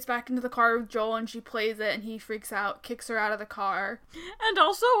 So she gets back into the car with Joel, and she plays it, and he freaks out, kicks her out of the car. And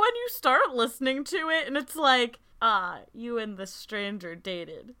also when you start listening to it, and it's like, you and this stranger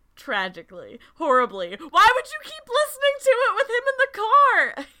dated. Tragically. Horribly. Why would you keep listening to it with him in the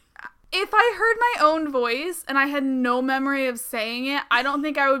car? If I heard my own voice and I had no memory of saying it, I don't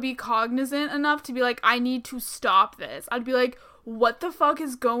think I would be cognizant enough to be like, I need to stop this. I'd be like, what the fuck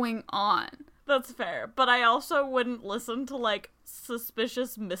is going on? That's fair. But I also wouldn't listen to, like,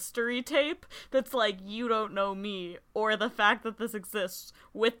 suspicious mystery tape that's like, you don't know me, or the fact that this exists,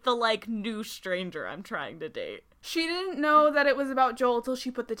 with the, like, new stranger I'm trying to date. She didn't know that it was about Joel till she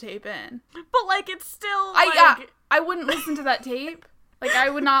put the tape in. But, like, it's still, I wouldn't listen to that tape. Like,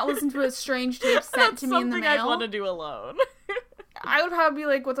 I would not listen to a strange tape sent to me in the mail. That's something I'd want to do alone. I would probably be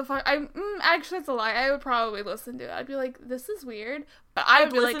like, what the fuck? Actually, that's a lie. I would probably listen to it. I'd be like, this is weird. But I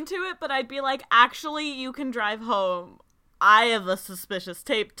would listen to it, but I'd be like, actually, you can drive home. I have a suspicious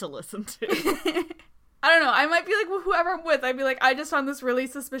tape to listen to. I don't know. I might be like, well, whoever I'm with, I'd be like, I just found this really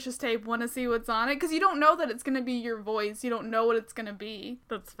suspicious tape. Want to see what's on it? Because you don't know that it's going to be your voice. You don't know what it's going to be.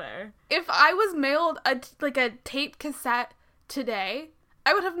 That's fair. If I was mailed a tape cassette today,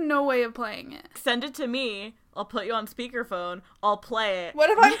 I would have no way of playing it. Send it to me. I'll put you on speakerphone. I'll play it. What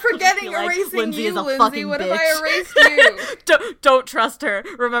if I'm forgetting like, erasing Lindsay you, is a Lindsay? fucking What bitch. if I erased you? Don't trust her.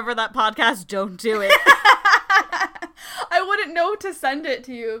 Remember that podcast? Don't do it. I wouldn't know to send it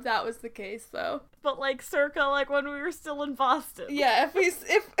to you if that was the case, though. But, like, circa, like, when we were still in Boston. Yeah,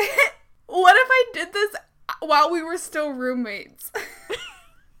 if what if I did this while we were still roommates?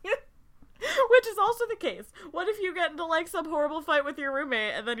 Which is also the case. What if you get into, like, some horrible fight with your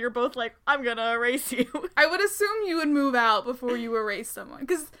roommate, and then you're both like, I'm gonna erase you? I would assume you would move out before you erase someone,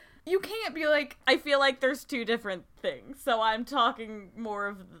 because you can't be like... I feel like there's two different things, so I'm talking more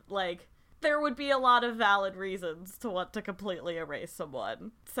of, like, there would be a lot of valid reasons to want to completely erase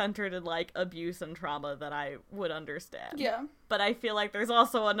someone, centered in, like, abuse and trauma that I would understand. Yeah. But I feel like there's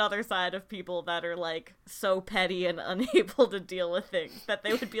also another side of people that are, like, so petty and unable to deal with things that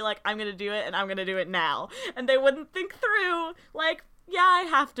they would be like, I'm gonna do it, and I'm gonna do it now. And they wouldn't think through, like, yeah, I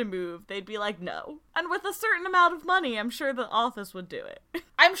have to move, they'd be like, no. And with a certain amount of money, I'm sure the office would do it.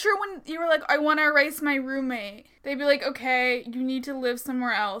 I'm sure when you were like, I want to erase my roommate, they'd be like, okay, you need to live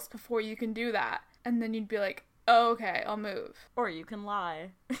somewhere else before you can do that. And then you'd be like, oh, okay, I'll move. Or you can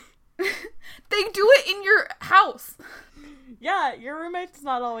lie. They do it in your house. Yeah, your roommate's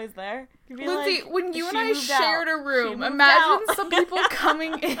not always there. You'd be Lindsay, like, when you and "She I moved shared out. a room, She moved imagine out." some people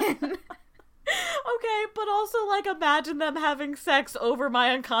coming in. Okay, but also, like, imagine them having sex over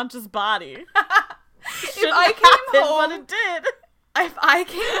my unconscious body. If I came home, but it did. if I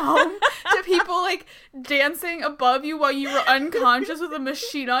came home to people, like, dancing above you while you were unconscious with a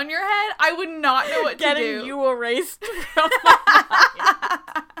machine on your head, I would not know what to do. Getting you erased from my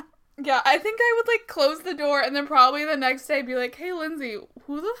mind. Yeah, I think I would, like, close the door and then probably the next day be like, hey, Lindsay,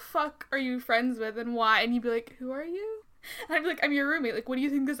 who the fuck are you friends with and why? And you'd be like, who are you? And I'd be like, I'm your roommate. Like, what do you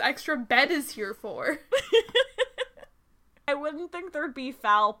think this extra bed is here for? I wouldn't think there'd be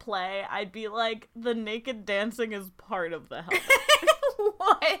foul play. I'd be like, the naked dancing is part of the helmet.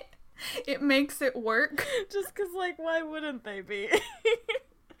 What? It makes it work? Just because, like, why wouldn't they be?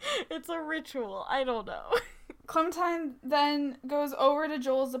 It's a ritual. I don't know. Clementine then goes over to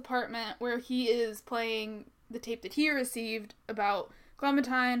Joel's apartment where he is playing the tape that he received about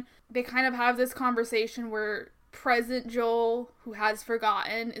Clementine. They kind of have this conversation where present Joel, who has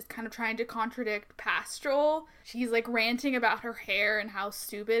forgotten, is kind of trying to contradict past Joel. She's like ranting about her hair and how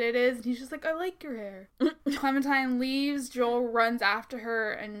stupid it is, and he's just like, I like your hair. Clementine leaves, Joel runs after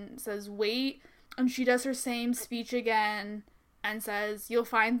her and says, wait, and she does her same speech again and says, you'll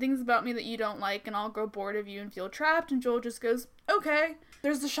find things about me that you don't like and I'll grow bored of you and feel trapped, and Joel just goes, okay.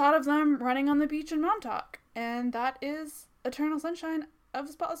 There's the shot of them running on the beach in Montauk, and that is Eternal Sunshine of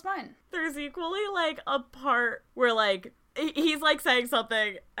the Spotless Mind. There's equally, like, a part where, like, he's, like, saying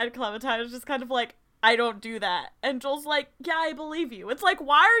something, and Clementine is just kind of like, I don't do that. And Joel's like, yeah, I believe you. It's like,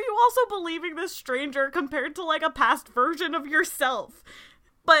 why are you also believing this stranger compared to, like, a past version of yourself?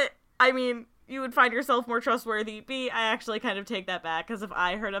 But, I mean, you would find yourself more trustworthy. B, I actually kind of take that back, because if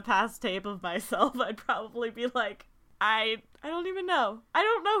I heard a past tape of myself, I'd probably be like, I don't even know. I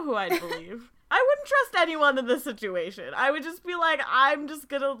don't know who I'd believe. I wouldn't trust anyone in this situation. I would just be like, I'm just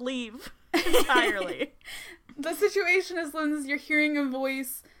gonna leave entirely. The situation is, Lindsay, you're hearing a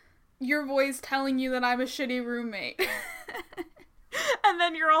voice, your voice telling you that I'm a shitty roommate. And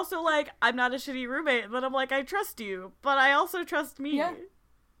then you're also like, I'm not a shitty roommate. And then I'm like, I trust you, but I also trust me. Yeah.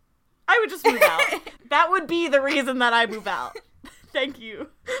 I would just move out. That would be the reason that I move out. Thank you,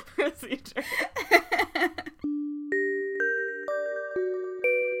 procedure.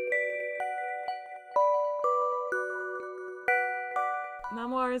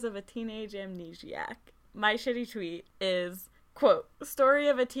 Memoirs of a Teenage Amnesiac. My shitty tweet is, quote, story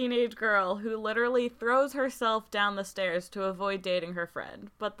of a teenage girl who literally throws herself down the stairs to avoid dating her friend,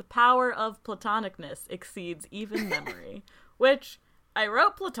 but the power of platonicness exceeds even memory. Which, I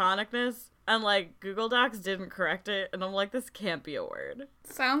wrote platonicness, and, like, Google Docs didn't correct it, and I'm like, this can't be a word.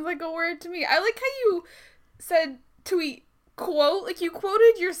 Sounds like a word to me. I like how you said tweet, quote, like you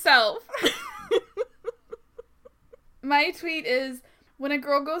quoted yourself. My tweet is, when a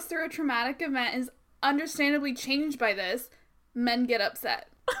girl goes through a traumatic event and is understandably changed by this, men get upset.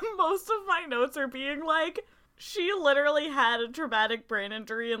 Most of my notes are being like, she literally had a traumatic brain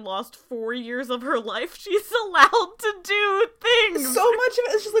injury and lost 4 years of her life. She's allowed to do things. So much of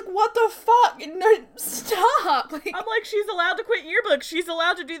it is just like, what the fuck? No, stop. Like, I'm like, she's allowed to quit yearbooks. She's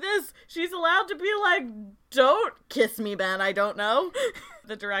allowed to do this. She's allowed to be like, don't kiss me, Ben. I don't know.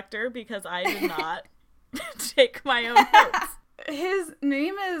 The director, because I did not take my own notes. His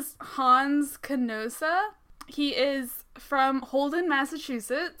name is Hans Canosa. He is from Holden,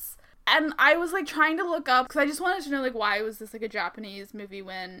 Massachusetts. And I was, like, trying to look up, because I just wanted to know, like, why was this, like, a Japanese movie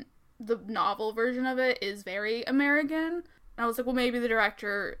when the novel version of it is very American. And I was like, well, maybe the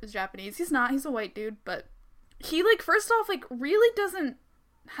director is Japanese. He's not. He's a white dude. But he, like, first off, like, really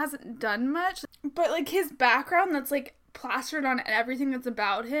hasn't done much. But, like, his background that's, like, plastered on everything that's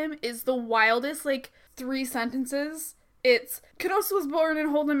about him is the wildest, like, 3 sentences. It's, Canosa was born in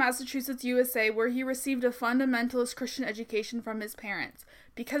Holden, Massachusetts, USA, where he received a fundamentalist Christian education from his parents.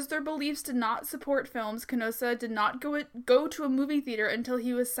 Because their beliefs did not support films, Canosa did not go to a movie theater until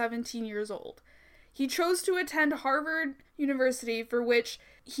he was 17 years old. He chose to attend Harvard University, for which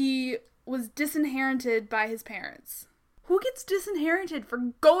he was disinherited by his parents. Who gets disinherited for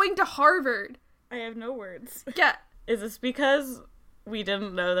going to Harvard? I have no words. Yeah. Is this because we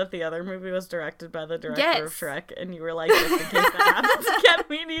didn't know that the other movie was directed by the director of Shrek, and you were like, just in case that happens again,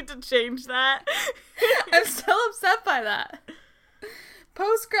 we need to change that? I'm still upset by that.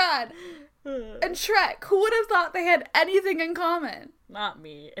 Post-grad and Shrek, who would have thought they had anything in common? Not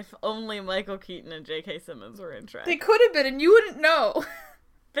me. If only Michael Keaton and J.K. Simmons were in Shrek. They could have been, and you wouldn't know.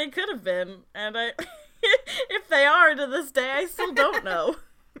 They could have been, and I... if they are to this day, I still don't know.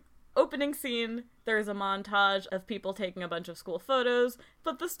 Opening scene, there's a montage of people taking a bunch of school photos,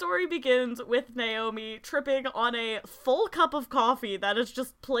 but the story begins with Naomi tripping on a full cup of coffee that is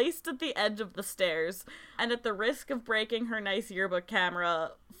just placed at the edge of the stairs, and at the risk of breaking her nice yearbook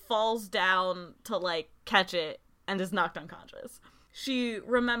camera, falls down to, like, catch it, and is knocked unconscious. She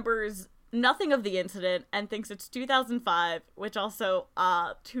remembers nothing of the incident and thinks it's 2005, which also,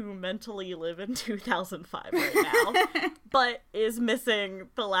 to mentally live in 2005 right now, but is missing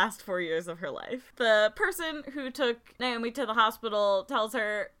the last 4 years of her life. The person who took Naomi to the hospital tells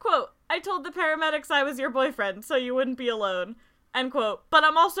her, quote, "I told the paramedics I was your boyfriend, so you wouldn't be alone," end quote, "but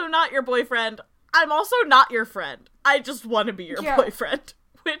I'm also not your boyfriend. I'm also not your friend. I just want to be your boyfriend,"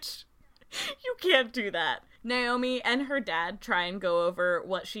 which, you can't do that. Naomi and her dad try and go over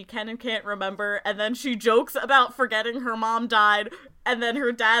what she can and can't remember, and then she jokes about forgetting her mom died, and then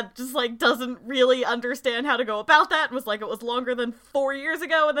her dad just, like, doesn't really understand how to go about that, and was like, it was longer than 4 years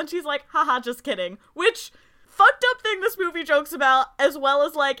ago, and then she's like, haha, just kidding. Which, fucked up thing this movie jokes about, as well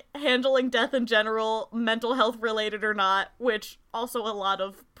as, like, handling death in general, mental health related or not, which also a lot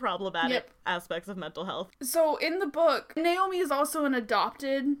of problematic aspects of mental health. So, in the book, Naomi is also an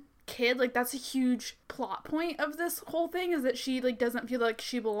adopted kid. Like, that's a huge plot point of this whole thing, is that she, like, doesn't feel like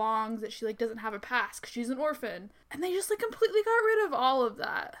she belongs, that she, like, doesn't have a past because she's an orphan, and they just, like, completely got rid of all of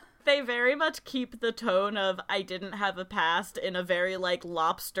that. They very much keep the tone of I didn't have a past in a very, like,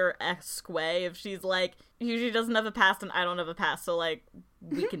 Lobster-esque way. If she's like, she doesn't have a past and I don't have a past, so, like,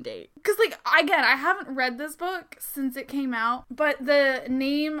 we can date. Because, like, again, I haven't read this book since it came out, but the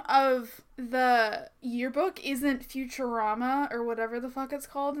name of the yearbook isn't Futurama or whatever the fuck it's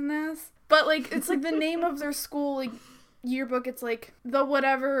called in this. But, like, it's, like, the name of their school, like, yearbook. It's, like, the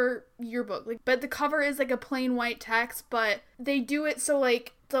whatever yearbook. Like, but the cover is, like, a plain white text, but they do it so,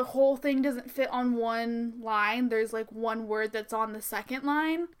 like, the whole thing doesn't fit on one line. There's, like, one word that's on the second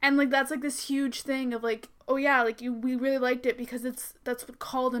line. And, like, that's, like, this huge thing of, like, oh yeah, like, we really liked it because that's what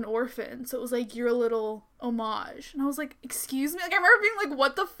called an orphan. So it was, like, your little homage. And I was like, excuse me? Like, I remember being like,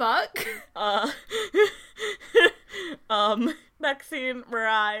 what the fuck? Next scene,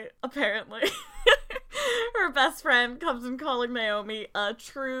 Mirai, apparently. Her best friend comes in calling Naomi a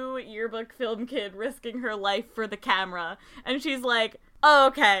true yearbook film kid risking her life for the camera. And she's like, oh,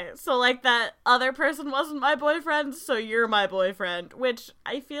 okay, so, like, that other person wasn't my boyfriend, so you're my boyfriend, which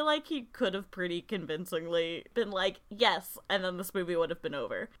I feel like he could have pretty convincingly been like, yes, and then this movie would have been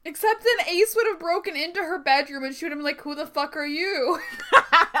over. Except then Ace would have broken into her bedroom and she would have been like, who the fuck are you?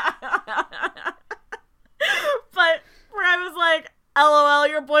 But where I was like, LOL,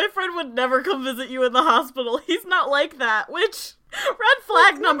 your boyfriend would never come visit you in the hospital. He's not like that, which... Red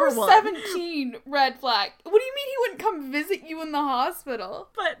flag number 1. 17, red flag. What do you mean he wouldn't come visit you in the hospital?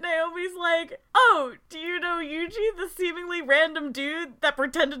 But Naomi's like, oh, do you know Yuji, the seemingly random dude that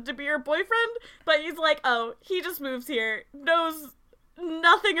pretended to be your boyfriend? But he's like, oh, he just moves here, knows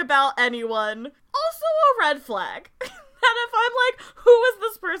nothing about anyone. Also a red flag. That if I'm like, who is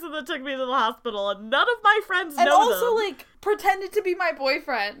this person that took me to the hospital? And none of my friends know them. And also, like, pretended to be my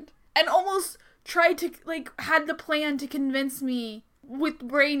boyfriend. And almost tried to, like, had the plan to convince me with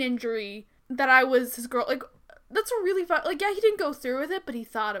brain injury that I was his girl. Like, that's a really fun, like, yeah, he didn't go through with it, but he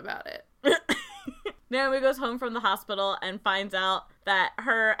thought about it. Naomi goes home from the hospital and finds out that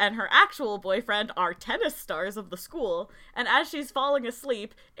her and her actual boyfriend are tennis stars of the school, and as she's falling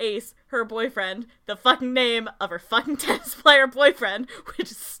asleep, Ace, her boyfriend, the fucking name of her fucking tennis player boyfriend,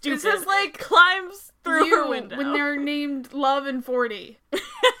 which is stupid, this is like climbs through her window. When they're named Love and 40.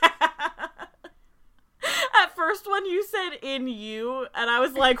 At first when you said in you, and I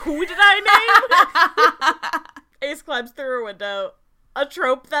was like, who did I name? Ace climbs through her window. A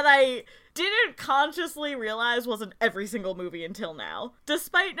trope that I didn't consciously realize was in every single movie until now.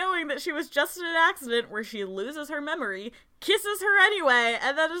 Despite knowing that she was just in an accident where she loses her memory, kisses her anyway,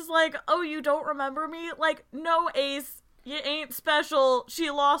 and then is like, oh, you don't remember me? Like, no, Ace, you ain't special.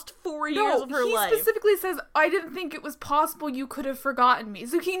 She lost 4 years of her life. He specifically says, I didn't think it was possible you could have forgotten me.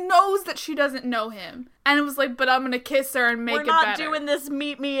 So he knows that she doesn't know him. And it was like, but I'm gonna kiss her and make it better. We're not doing this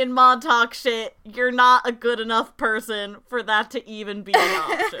meet me in Montauk shit. You're not a good enough person for that to even be an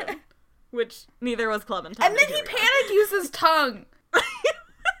option. Which neither was Clementine. And then he panic uses tongue.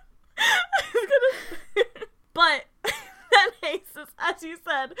 But then Ace, as you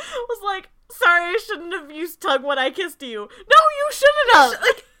said, was like, sorry, I shouldn't have used tongue when I kissed you. No, you shouldn't have!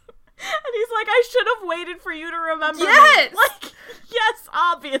 And he's like, I should have waited for you to remember me. Yes! Like, yes,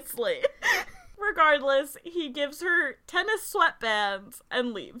 obviously. Regardless, he gives her tennis sweatbands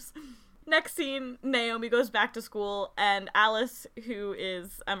and leaves. Next scene, Naomi goes back to school, and Alice, who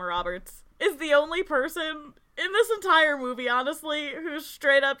is Emma Roberts, is the only person in this entire movie, honestly, who's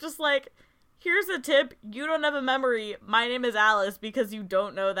straight up just like, here's a tip, you don't have a memory, my name is Alice, because you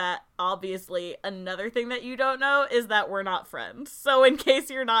don't know that, obviously. Another thing that you don't know is that we're not friends. So in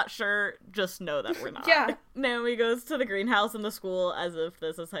case you're not sure, just know that we're not. Yeah. Naomi goes to the greenhouse in the school as if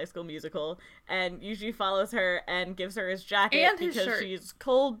this is High School Musical, and Yuji follows her and gives her his jacket And his because shirt. she's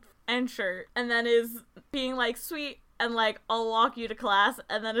cold, and shirt, and then is being like, sweet, and like, I'll walk you to class,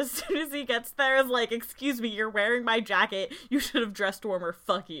 and then as soon as he gets there is like, excuse me, you're wearing my jacket, you should have dressed warmer,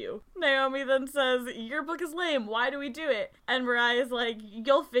 fuck you. Naomi then says, your book is lame, why do we do it? And Mariah's like,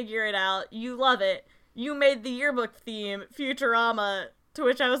 you'll figure it out, you love it, you made the yearbook theme, Futurama, to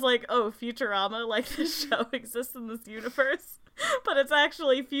which I was like, oh, Futurama, like this show exists in this universe? But it's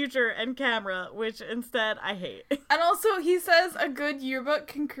actually Future and Camera, which instead I hate. And also, he says a good yearbook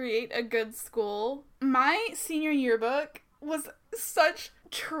can create a good school. My senior yearbook was such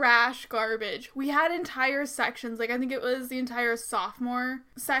trash garbage. We had entire sections, like I think it was the entire sophomore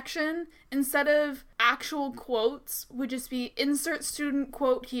section. Instead of actual quotes, would just be insert student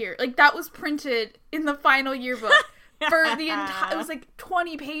quote here. Like that was printed in the final yearbook for the entire, it was like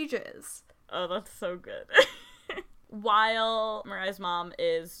 20 pages. Oh, that's so good. While Mariah's mom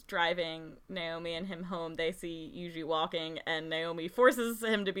is driving Naomi and him home, they see Yuji walking, and Naomi forces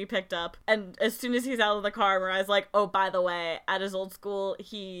him to be picked up. And as soon as he's out of the car, Mariah's like, oh, by the way, at his old school,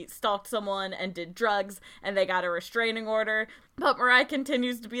 he stalked someone and did drugs, and they got a restraining order. But Mariah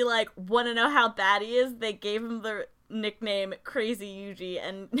continues to be like, wanna know how bad he is? They gave him the nickname Crazy Yuji,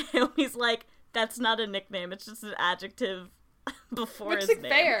 and Naomi's like, that's not a nickname, it's just an adjective before his name.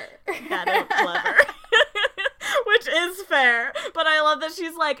 Fair. That ain't clever. Which is fair, but I love that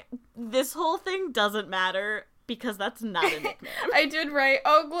she's like, this whole thing doesn't matter because that's not a nickname. I did write,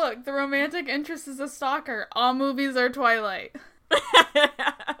 oh look, the romantic interest is a stalker. All movies are Twilight.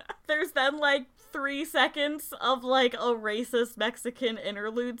 There's then like 3 seconds of like a racist Mexican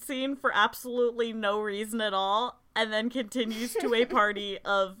interlude scene for absolutely no reason at all, and then continues to a party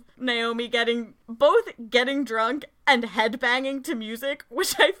of Naomi both getting drunk and headbanging to music,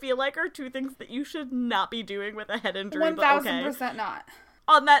 which I feel like are two things that you should not be doing with a head injury, 1000% not.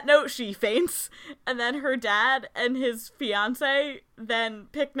 On that note, she faints, and then her dad and his fiance then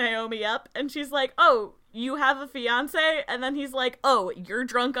pick Naomi up, and she's like, oh, you have a fiance? And then he's like, oh, you're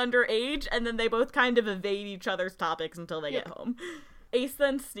drunk underage? And then they both kind of evade each other's topics until they get home. Ace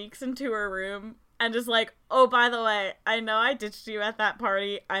then sneaks into her room and is like, oh, by the way, I know I ditched you at that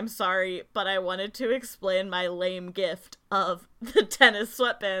party, I'm sorry, but I wanted to explain my lame gift of the tennis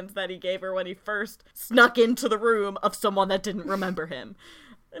sweatbands that he gave her when he first snuck into the room of someone that didn't remember him.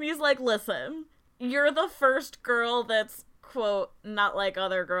 And he's like, listen, you're the first girl that's, quote, not like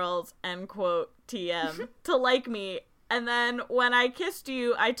other girls, end quote, TM, to like me. And then when I kissed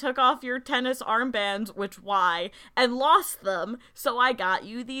you, I took off your tennis armbands, which why, and lost them, so I got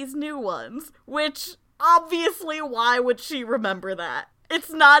you these new ones. Which, obviously, why would she remember that?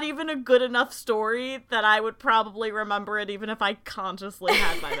 It's not even a good enough story that I would probably remember it even if I consciously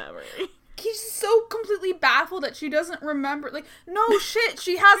had my memory. He's so completely baffled that she doesn't remember. Like, no shit,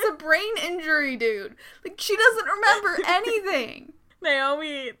 she has a brain injury, dude. Like, she doesn't remember anything.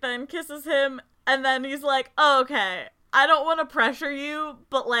 Naomi then kisses him, and then he's like, oh, okay, I don't want to pressure you,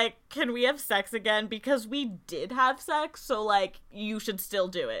 but, like, can we have sex again? Because we did have sex, so, like, you should still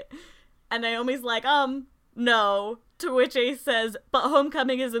do it. And Naomi's like, no. To which Ace says, but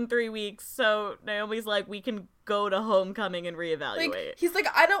homecoming is in 3 weeks, so Naomi's like, we can go to homecoming and reevaluate. Like, he's like,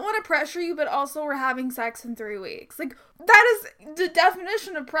 I don't want to pressure you, but also we're having sex in 3 weeks. Like, that is the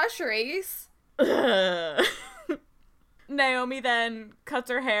definition of pressure, Ace. Naomi then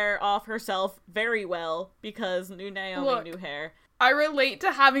cuts her hair off herself very well, because new Naomi, new hair. I relate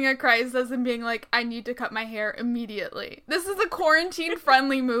to having a crisis and being like, I need to cut my hair immediately. This is a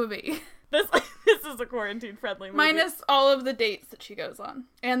quarantine-friendly movie. This is a quarantine-friendly movie. Minus all of the dates that she goes on.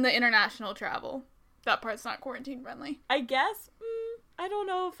 And the international travel. That part's not quarantine-friendly. I guess, I don't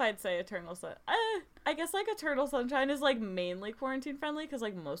know if I'd say Eternal Sun. I guess, like, Eternal Sunshine is, like, mainly quarantine-friendly, because,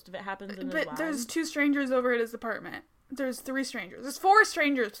 like, most of it happens in his But lives. there's 2 strangers over at his apartment. There's 3 strangers. There's 4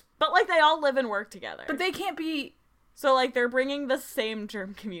 strangers. But, like, they all live and work together. But they can't be... So, like, they're bringing the same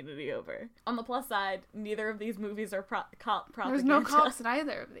germ community over. On the plus side, neither of these movies are cop propaganda. There's no cops in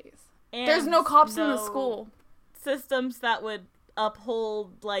either of these. And there's no cops in the school. Systems that would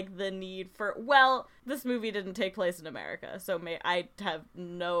uphold, like, the need for, well, this movie didn't take place in America, so I have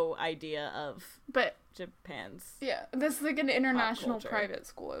no idea of But Japan's. yeah, this is like an international culture. private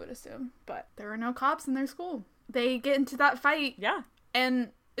school, I would assume. But there are no cops in their school. They get into that fight. Yeah. And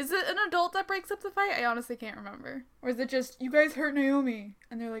is it an adult that breaks up the fight? I honestly can't remember. Or is it just, you guys hurt Naomi?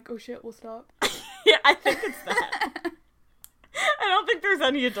 And they're like, oh shit, we'll stop. Yeah, I think it's that. I don't think there's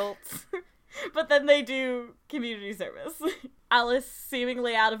any adults. But then they do community service. Alice,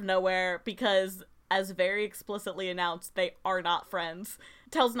 seemingly out of nowhere, because, as very explicitly announced, they are not friends,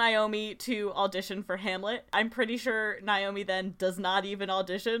 tells Naomi to audition for Hamlet. I'm pretty sure Naomi then does not even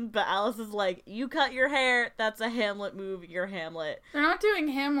audition, but Alice is like, you cut your hair, that's a Hamlet move, you're Hamlet. They're not doing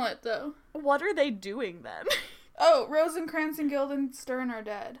Hamlet, though. What are they doing then? Oh, Rosencrantz and Guildenstern are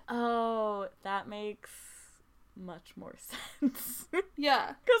dead. Oh, that makes much more sense.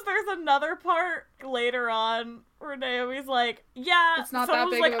 Yeah. Because there's another part later on where Naomi's like, yeah, It's not that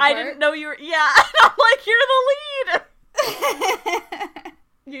someone's big like, of a I part." didn't know you were, yeah, and I'm like, you're the lead!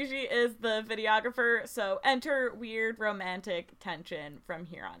 Yuji is the videographer, so enter weird romantic tension from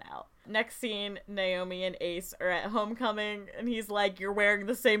here on out. Next scene, Naomi and Ace are at homecoming, and he's like, you're wearing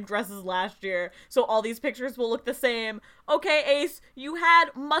the same dress as last year, so all these pictures will look the same. Okay, Ace, you had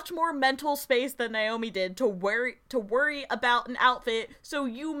much more mental space than Naomi did to worry about an outfit, so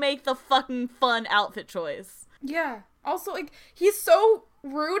you make the fucking fun outfit choice. Yeah. Also, like, he's so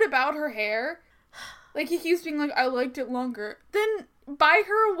rude about her hair. Like, he keeps being like, I liked it longer. Then buy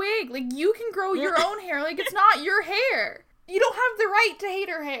her a wig. Like, you can grow your own hair. Like, it's not your hair. You don't have the right to hate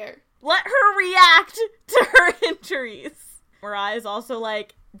her hair. Let her react to her injuries. Mariah is also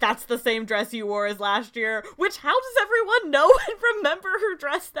like, that's the same dress you wore as last year, which how does everyone know and remember her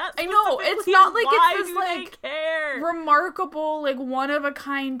dress that I know, it's specifically? not like Why it's this, do they like, care? Remarkable, like,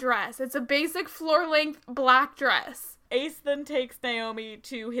 one-of-a-kind dress. It's a basic floor-length black dress. Ace then takes Naomi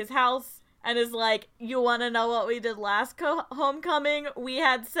to his house and is like, you want to know what we did last homecoming? We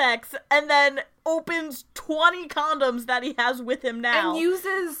had sex, and then opens 20 condoms that he has with him now. And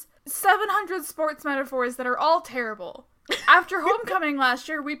uses 700 sports metaphors that are all terrible. After homecoming last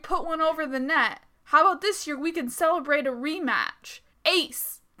year, we put one over the net. How about this year we can celebrate a rematch?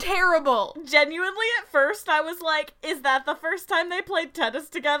 Ace. Terrible. Genuinely, at first, I was like, is that the first time they played tennis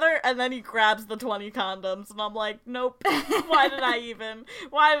together? And then he grabs the 20 condoms, and I'm like, nope. Why did I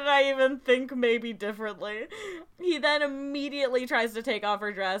even think maybe differently? He then immediately tries to take off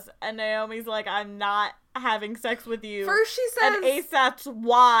her dress, and Naomi's like, I'm not having sex with you. First she says... And Ace asks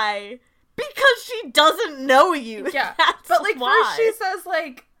why. Because she doesn't know you. Yeah, That's but, like, why. first she says,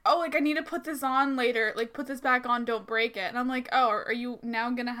 like, oh, like, I need to put this on later. Like, put this back on, don't break it. And I'm like, oh, are you now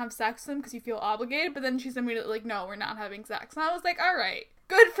gonna have sex with him because you feel obligated? But then she's immediately like, no, we're not having sex. And I was like, all right.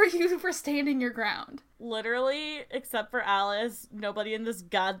 Good for you for standing your ground. Literally, except for Alice, nobody in this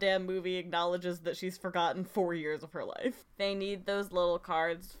goddamn movie acknowledges that she's forgotten 4 years of her life. They need those little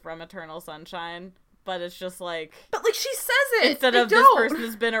cards from Eternal Sunshine, but it's just like... But, like, she says it! Instead I of don't. this person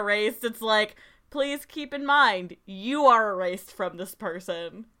has been erased, it's like, please keep in mind, you are erased from this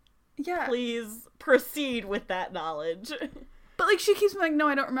person. Yeah. Please proceed with that knowledge. But, like, she keeps being like, no,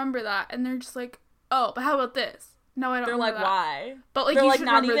 I don't remember that. And they're just like, oh, but how about this? No, I don't They're remember like, that. why? But, like, They're you like, should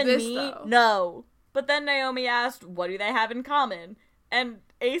not remember even this, me? though. No. But then Naomi asked, what do they have in common? And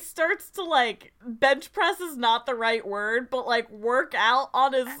Ace starts to, like, bench press is not the right word, but, like, work out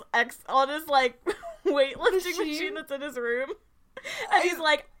on his, like, weightlifting machine that's in his room. And he's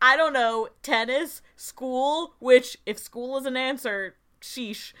like, I don't know, tennis, school, which, if school is an answer,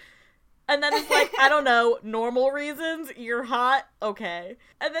 sheesh. And then it's like, I don't know, normal reasons, you're hot, okay.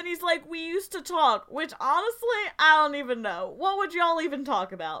 And then he's like, we used to talk, which honestly, I don't even know. What would y'all even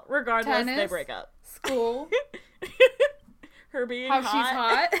talk about? Regardless, Tennis, they break up. School. Her being How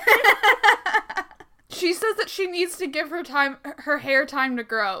hot. she's hot. She says that she needs to give her hair time to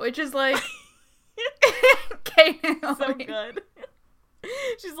grow, which is like... Okay, So good.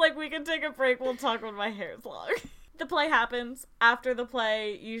 She's like, we can take a break, we'll talk when my hair's long. The play happens. After the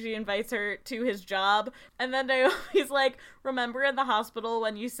play, Yuji invites her to his job, and then Naomi's like, remember in the hospital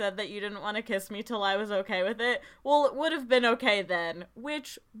when you said that you didn't want to kiss me till I was okay with it? Well, it would have been okay then.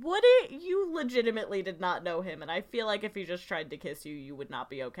 Which, would it? You legitimately did not know him, and I feel like if he just tried to kiss you, you would not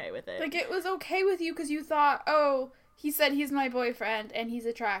be okay with it. Like, it was okay with you because you thought, oh, he said he's my boyfriend and he's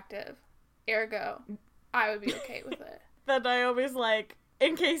attractive. Ergo, I would be okay with it. Then Naomi's like,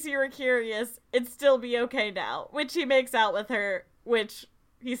 in case you were curious, it'd still be okay now. Which he makes out with her, which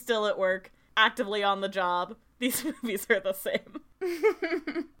he's still at work, actively on the job. These movies are the same.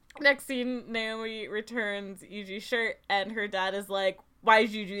 Next scene, Naomi returns Yuji's shirt, and her dad is like, why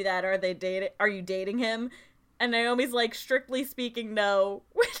did you do that? Are you dating him? And Naomi's like, strictly speaking, no.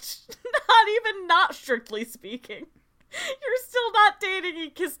 Which, not even not strictly speaking. You're still not dating, he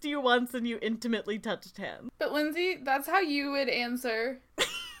kissed you once and you intimately touched him. But Lindsay, that's how you would answer.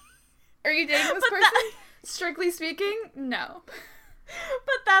 Are you dating this person? Strictly speaking, no.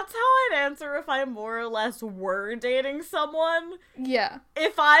 But that's how I'd answer if I more or less were dating someone. Yeah.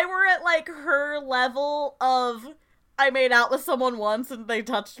 If I were at, like, her level of, I made out with someone once and they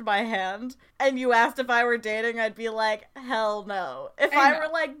touched my hand, and you asked if I were dating, I'd be like, hell no. If I were,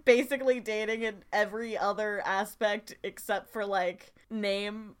 like, basically dating in every other aspect except for, like,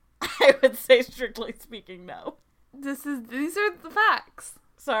 name, I would say, strictly speaking, no. These are the facts.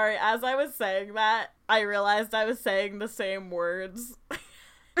 Sorry, as I was saying that, I realized I was saying the same words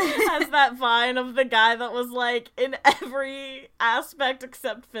as that Vine of the guy that was like, in every aspect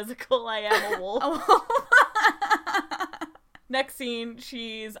except physical, I am a wolf. Next scene,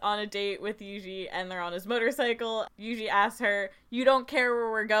 she's on a date with Yuji and they're on his motorcycle. Yuji asks her, you don't care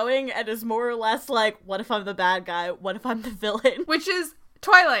where we're going? And is more or less like, what if I'm the bad guy? What if I'm the villain? Which is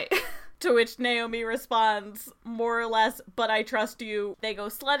Twilight. To which Naomi responds, more or less, but I trust you. They go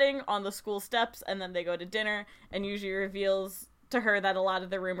sledding on the school steps, and then they go to dinner, and Yuji reveals to her that a lot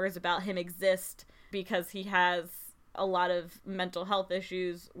of the rumors about him exist because he has a lot of mental health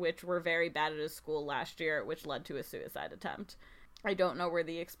issues, which were very bad at his school last year, which led to a suicide attempt. I don't know where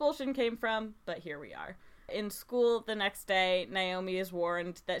the expulsion came from, but here we are. In school the next day, Naomi is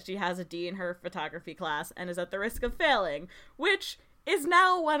warned that she has a D in her photography class and is at the risk of failing, which is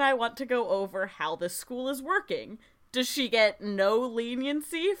now when I want to go over how this school is working. Does she get no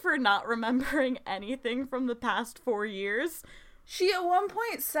leniency for not remembering anything from the past 4 years? She at one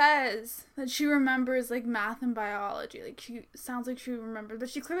point says that she remembers, like, math and biology. Like, she sounds like she remembered,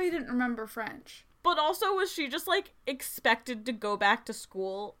 but she clearly didn't remember French. But also, was she just, like, expected to go back to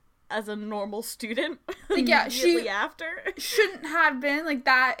school as a normal student immediately after? Shouldn't have been. Like,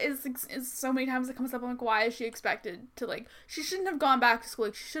 that is so many times it comes up. I'm like, why is she expected to, like, she shouldn't have gone back to school.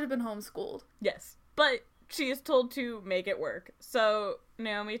 Like, she should have been homeschooled. Yes, but she is told to make it work. So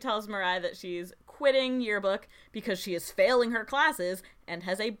Naomi tells Mirai that she's quitting yearbook because she is failing her classes and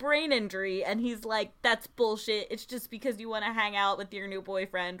has a brain injury, and he's like, that's bullshit. It's just because you want to hang out with your new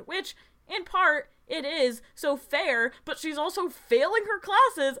boyfriend, which in part it is, so fair, but she's also failing her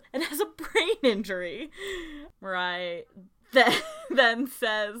classes and has a brain injury. Mirai then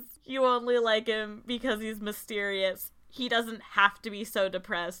says, you only like him because he's mysterious. He doesn't have to be so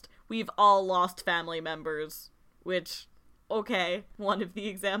depressed. We've all lost family members. Which, okay, one of the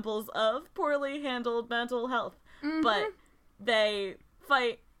examples of poorly handled mental health. Mm-hmm. But they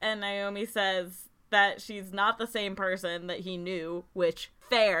fight, and Naomi says that she's not the same person that he knew, which,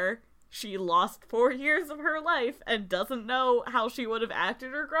 fair. She lost 4 years of her life and doesn't know how she would have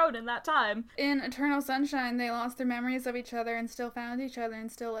acted or grown in that time. In Eternal Sunshine, they lost their memories of each other and still found each other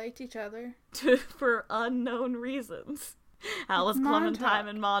and still liked each other. For unknown reasons. Alice Clementine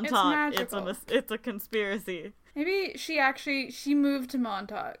and Montauk. It's a conspiracy. Maybe she moved to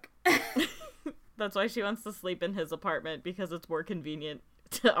Montauk. That's why she wants to sleep in his apartment, because it's more convenient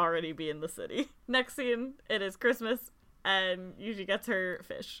to already be in the city. Next scene, it is Christmas. And Yuji gets her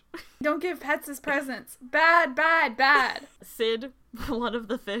fish. Don't give pets as presents. Bad, bad, bad. Sid, one of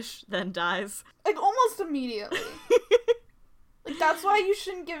the fish, then dies. Like, almost immediately. Like, that's why you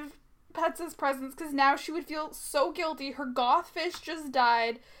shouldn't give pets as presents, because now she would feel so guilty. Her goth fish just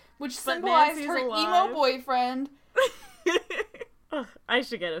died, which symbolized her emo boyfriend. Ugh, I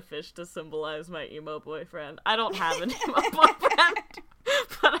should get a fish to symbolize my emo boyfriend. I don't have an emo boyfriend,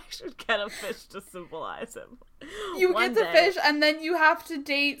 but I should get a fish to symbolize him. You get the fish, and then you have to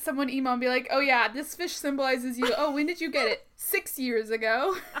date someone emo and be like, oh yeah, this fish symbolizes you. Oh, when did you get it? 6 years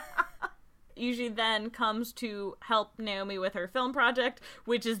ago. Yuji then comes to help Naomi with her film project,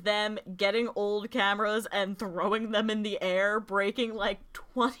 which is them getting old cameras and throwing them in the air, breaking like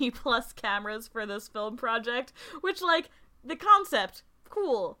 20 plus cameras for this film project, which, like, the concept,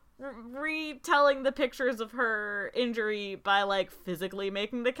 cool. Retelling the pictures of her injury by, like, physically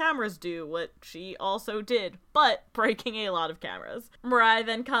making the cameras do what she also did, but breaking a lot of cameras. Mirai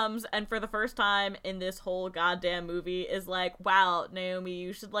then comes, and for the first time in this whole goddamn movie is like, wow, Naomi,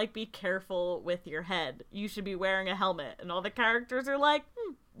 you should, like, be careful with your head. You should be wearing a helmet. And all the characters are like,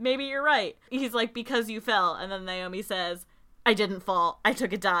 maybe you're right. He's like, because you fell. And then Naomi says, I didn't fall. I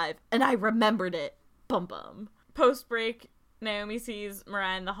took a dive, and I remembered it. Bum bum. Post-break, Naomi sees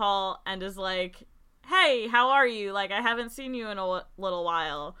Mirai in the hall and is like, hey, how are you? Like, I haven't seen you in a little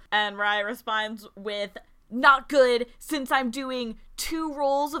while. And Mirai responds with, not good since I'm doing 2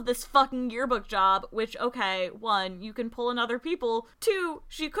 roles of this fucking yearbook job, which, okay, 1, you can pull in other people. 2,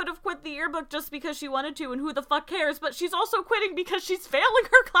 she could have quit the yearbook just because she wanted to, and who the fuck cares, but she's also quitting because she's failing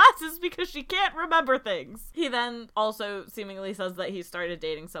her classes because she can't remember things. He then also seemingly says that he started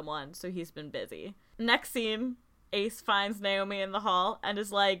dating someone, so he's been busy. Next scene, Ace finds Naomi in the hall and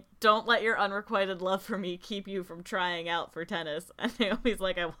is like, don't let your unrequited love for me keep you from trying out for tennis. And Naomi's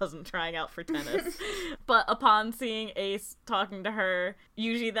like, I wasn't trying out for tennis. But upon seeing Ace talking to her,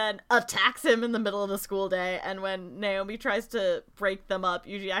 Yuji then attacks him in the middle of the school day, and when Naomi tries to break them up,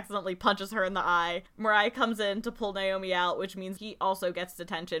 Yuji accidentally punches her in the eye. Mirai comes in to pull Naomi out, which means he also gets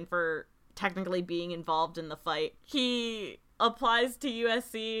detention for technically being involved in the fight. He applies to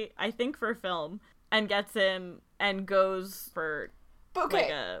USC, I think for film, and gets in and goes for like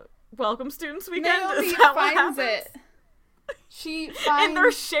a welcome students weekend. Naomi Is that what finds happens? it. She finds In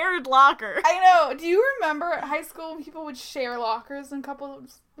their shared locker. I know. Do you remember at high school when people would share lockers and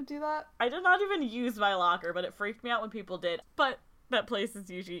couples would do that? I did not even use my locker, but it freaked me out when people did. But that place is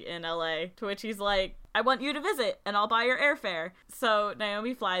usually in LA, to which he's like, I want you to visit, and I'll buy your airfare. So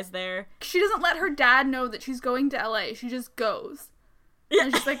Naomi flies there. She doesn't let her dad know that she's going to LA. She just goes. Yeah.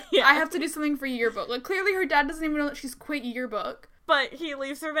 And she's like, Yeah. I have to do something for yearbook. Like, clearly her dad doesn't even know that she's quit yearbook. But he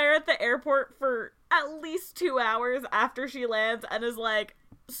leaves her there at the airport for at least 2 hours after she lands and is like,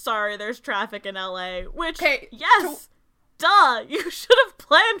 sorry, there's traffic in LA. Which, yes, duh, you should have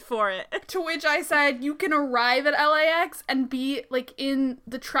planned for it. To which I said, you can arrive at LAX and be, like, in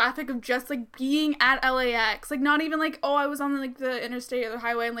the traffic of just, like, being at LAX. Like, not even, like, oh, I was on, like, the interstate or the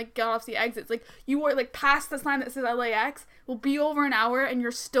highway and, like, got off the exits. Like, you were, like, past the sign that says LAX, will be over an hour and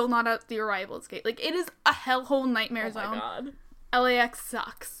you're still not at the arrivals gate. Like, it is a hellhole nightmare zone. Oh my god. LAX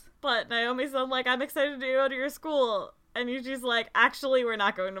sucks. But Naomi said, like, I'm excited to go to your school. And Yuji's like, actually, we're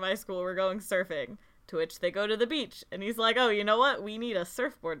not going to my school, we're going surfing. To which they go to the beach. And he's like, oh, you know what? We need a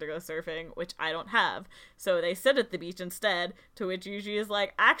surfboard to go surfing, which I don't have. So they sit at the beach instead. To which Yuji is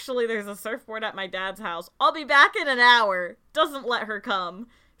like, actually, there's a surfboard at my dad's house. I'll be back in an hour. Doesn't let her come.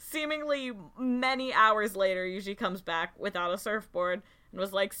 Seemingly many hours later, Yuji comes back without a surfboard and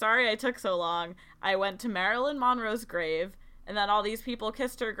was like, sorry I took so long. I went to Marilyn Monroe's grave, and then all these people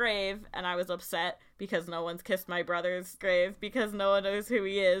kissed her grave, and I was upset because no one's kissed my brother's grave because no one knows who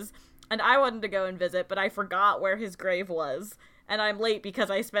he is. And I wanted to go and visit, but I forgot where his grave was. And I'm late because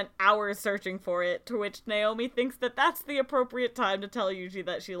I spent hours searching for it, to which Naomi thinks that that's the appropriate time to tell Yuji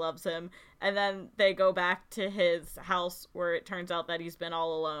that she loves him. And then they go back to his house where it turns out that he's been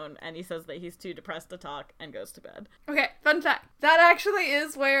all alone, and he says that he's too depressed to talk and goes to bed. Okay, fun fact. That actually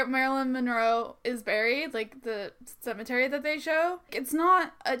is where Marilyn Monroe is buried, like the cemetery that they show. It's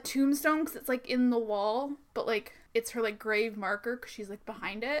not a tombstone because it's like in the wall, but like it's her like grave marker because she's like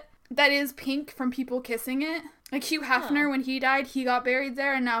behind it. That is pink from people kissing it. Like Hugh Hefner, when he died, he got buried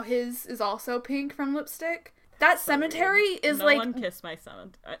there, and now his is also pink from lipstick. That cemetery is no like... No one kissed my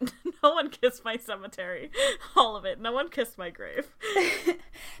cemetery. No one kissed my cemetery. All of it. No one kissed my grave.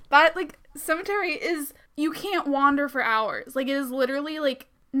 That, like, cemetery is... You can't wander for hours. Like, it is literally, like,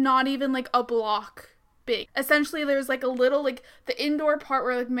 not even, like, a block big. Essentially, there's, like, a little, like, the indoor part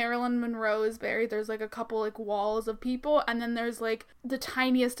where, like, Marilyn Monroe is buried. There's, like, a couple, like, walls of people. And then there's, like, the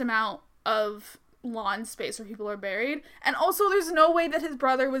tiniest amount of lawn space where people are buried. And also, there's no way that his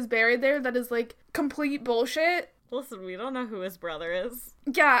brother was buried there. That is, like, complete bullshit. Listen, we don't know who his brother is.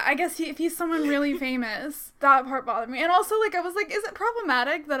 Yeah, I guess if he's someone really famous, that part bothered me. And also, like, I was like, is it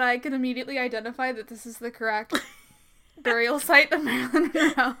problematic that I could immediately identify that this is the correct burial site of Marilyn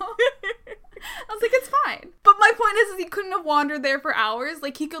Monroe? I was like, it's fine. But my point is he couldn't have wandered there for hours.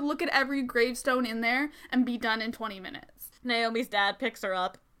 Like, he could look at every gravestone in there and be done in 20 minutes. Naomi's dad picks her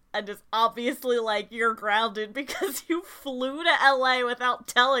up and is obviously like, you're grounded because you flew to LA without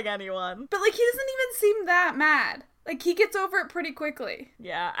telling anyone. But, like, he doesn't even seem that mad. Like, he gets over it pretty quickly.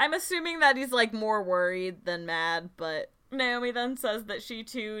 Yeah, I'm assuming that he's, like, more worried than mad, but Naomi then says that she,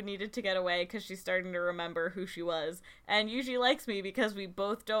 too, needed to get away because she's starting to remember who she was. And Yuji likes me because we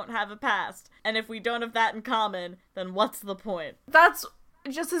both don't have a past. And if we don't have that in common, then what's the point? That's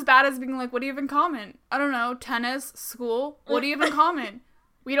just as bad as being like, what do you have in common? I don't know, tennis, school, what do you have in common?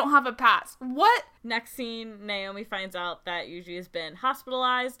 We don't have a past. What? Next scene, Naomi finds out that Yuji has been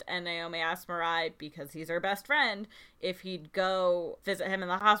hospitalized, and Naomi asks Mirai, because he's her best friend, if he'd go visit him in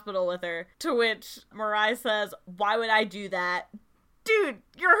the hospital with her, to which Mirai says, why would I do that? Dude,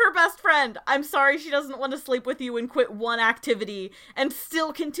 you're her best friend. I'm sorry she doesn't want to sleep with you and quit one activity and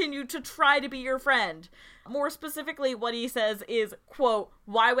still continue to try to be your friend. More specifically, what he says is, quote,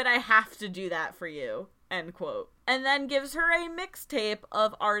 why would I have to do that for you? end quote. And then gives her a mixtape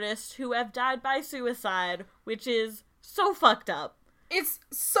of artists who have died by suicide, which is so fucked up. It's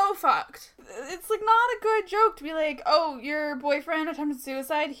so fucked. It's, like, not a good joke to be like, oh, your boyfriend attempted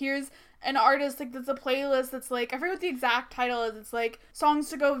suicide, here's an artist, like, that's a playlist that's, like, I forget what the exact title is, it's, like, songs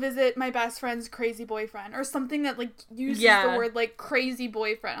to go visit my best friend's crazy boyfriend, or something that, like, uses the word, like, crazy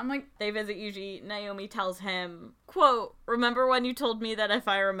boyfriend. I'm like... They visit Yuji. Naomi tells him, quote, remember when you told me that if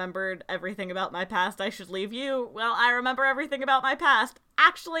I remembered everything about my past, I should leave you? Well, I remember everything about my past.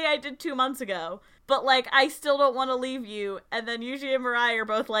 Actually, I did 2 months ago. But, like, I still don't want to leave you. And then Yuji and Mirai are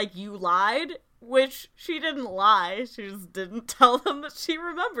both like, you lied? Which, she didn't lie. She just didn't tell them that she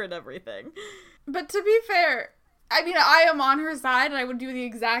remembered everything. But to be fair, I mean, I am on her side, and I would do the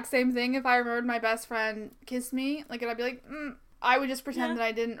exact same thing if I remembered my best friend kissed me. Like, and I'd be like, I would just pretend that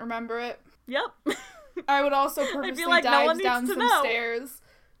I didn't remember it. Yep. I would also purposely like, dive down some stairs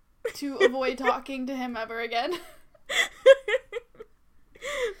to avoid talking to him ever again.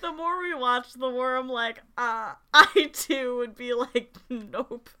 The more we watch, the more I'm like, I too would be like,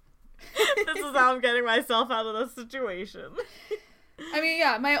 nope. This is how I'm getting myself out of this situation. I mean,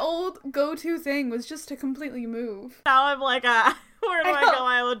 yeah, my old go-to thing was just to completely move. Now I'm like, where do I go?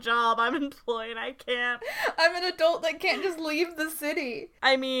 I have a job. I'm employed. I can't. I'm an adult that can't just leave the city.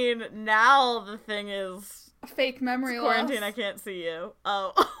 I mean, now the thing is... Fake memory loss. Quarantine, I can't see you.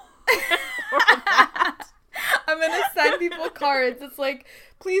 Oh. I'm gonna send people cards. It's like,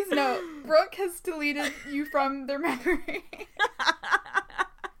 please note, Brooke has deleted you from their memory.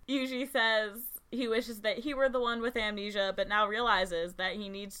 Yuji says he wishes that he were the one with amnesia, but now realizes that he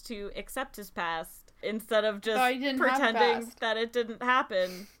needs to accept his past instead of just pretending that it didn't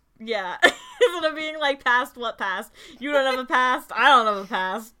happen. Yeah. Instead of being like, past what past? You don't have a past, I don't have a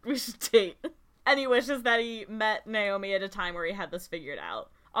past. We should date. And he wishes that he met Naomi at a time where he had this figured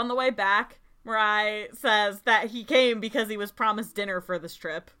out. On the way back, Mirai says that he came because he was promised dinner for this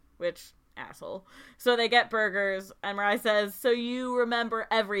trip, which, asshole. So they get burgers, and Mirai says, so you remember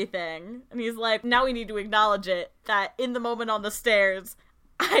everything. And he's like, now we need to acknowledge it, that in the moment on the stairs,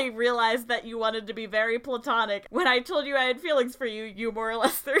 I realized that you wanted to be very platonic. When I told you I had feelings for you, you more or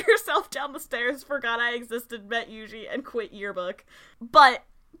less threw yourself down the stairs, forgot I existed, met Yuji, and quit yearbook. But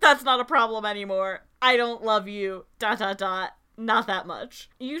that's not a problem anymore. I don't love you, ... Not that much.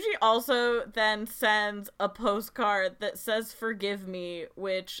 Yuji also then sends a postcard that says forgive me,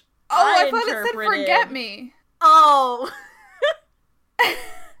 which I thought it said forget me. Oh.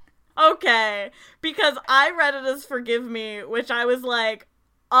 Okay. Because I read it as forgive me, which I was like,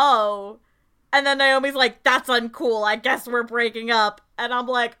 oh. And then Naomi's like, that's uncool. I guess we're breaking up. And I'm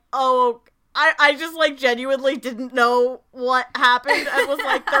like, oh, I just, like, genuinely didn't know what happened and was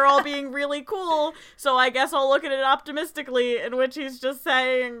like, they're all being really cool, so I guess I'll look at it optimistically, in which he's just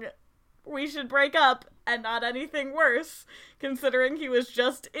saying we should break up and not anything worse, considering he was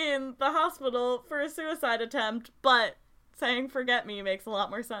just in the hospital for a suicide attempt, but saying forget me makes a lot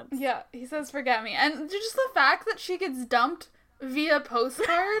more sense. Yeah, he says forget me. And just the fact that she gets dumped via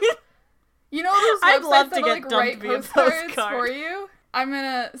postcard, you know those I'd love websites to that get like dumped write via postcards postcard for you? I'm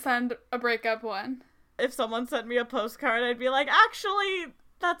gonna send a breakup one. If someone sent me a postcard, I'd be like, actually,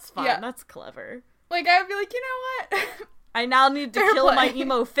 that's fine. Yeah. That's clever. Like, I would be like, you know what? I now need to kill my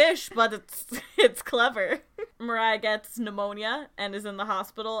emo fish, but it's clever. Mirai gets pneumonia and is in the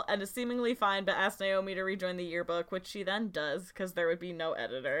hospital and is seemingly fine, but asks Naomi to rejoin the yearbook, which she then does, because there would be no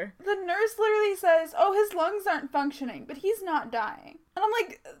editor. The nurse literally says, oh, his lungs aren't functioning, but he's not dying. And I'm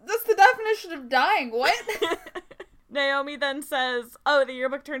like, that's the definition of dying, what? Naomi then says, oh, the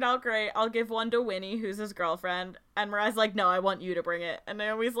yearbook turned out great. I'll give one to Winnie, who's his girlfriend. And Mirai's like, no, I want you to bring it. And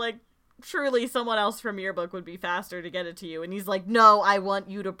Naomi's like, truly someone else from yearbook would be faster to get it to you. And he's like, no, I want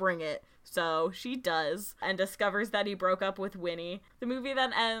you to bring it. So she does, and discovers that he broke up with Winnie. The movie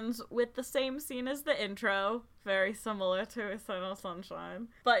then ends with the same scene as the intro, very similar to Eternal Sunshine.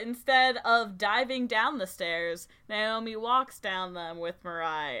 But instead of diving down the stairs, Naomi walks down them with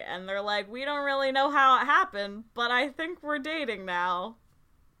Mirai, and they're like, we don't really know how it happened, but I think we're dating now.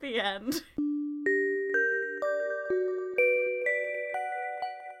 The end.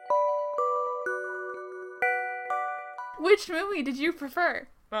 Which movie did you prefer?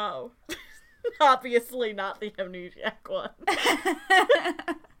 Oh. Obviously not the Amnesiac one.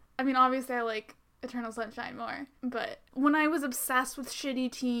 I mean, obviously I like Eternal Sunshine more, but when I was obsessed with shitty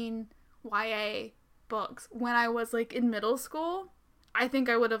teen YA books, when I was, like, in middle school, I think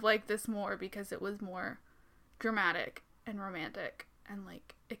I would have liked this more because it was more dramatic and romantic and,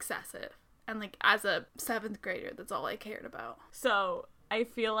 like, excessive. And, like, as a 7th grader, that's all I cared about. So, I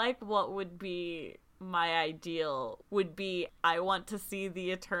feel like what would be my ideal would be I want to see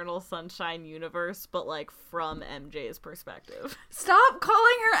the Eternal Sunshine universe, but like from MJ's perspective. Stop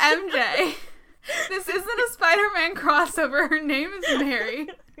calling her MJ. This isn't a Spider-Man crossover. Her name is Mary.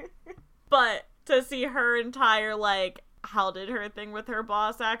 But to see her entire, like, how did her thing with her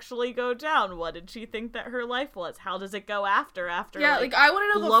boss actually go down? What did she think that her life was? How does it go after yeah, like I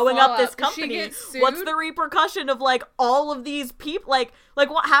want to know blowing the up this fallout. company? What's the repercussion of like all of these people? Like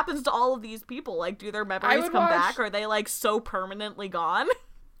what happens to all of these people? Like, do their memories come back? Are they like so permanently gone?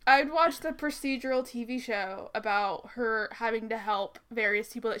 I'd watch the procedural TV show about her having to help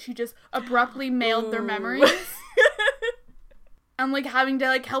various people that she just abruptly mailed their memories. And, like, having to,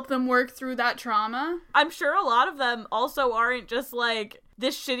 like, help them work through that trauma. I'm sure a lot of them also aren't just, like,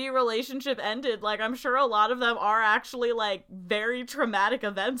 this shitty relationship ended. Like, I'm sure a lot of them are actually, like, very traumatic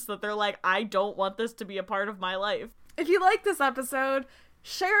events that they're like, I don't want this to be a part of my life. If you like this episode,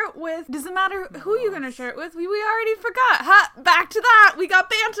 share it with... Doesn't matter who you're gonna share it with. We already forgot. Ha! Back to that! We got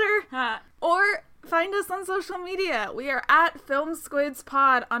banter! Ha. Or find us on social media. We are at Film Squids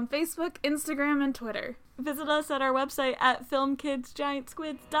Pod on Facebook, Instagram, and Twitter. Visit us at our website at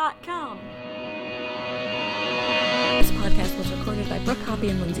filmkidsgiantsquids.com. This podcast was recorded by Brooke Hoppy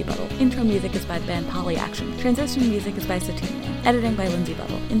and Lindsay Buttle. Intro music is by the band Polyaction. Transition music is by Satine. Editing by Lindsay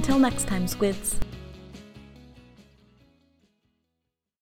Buttle. Until next time, squids.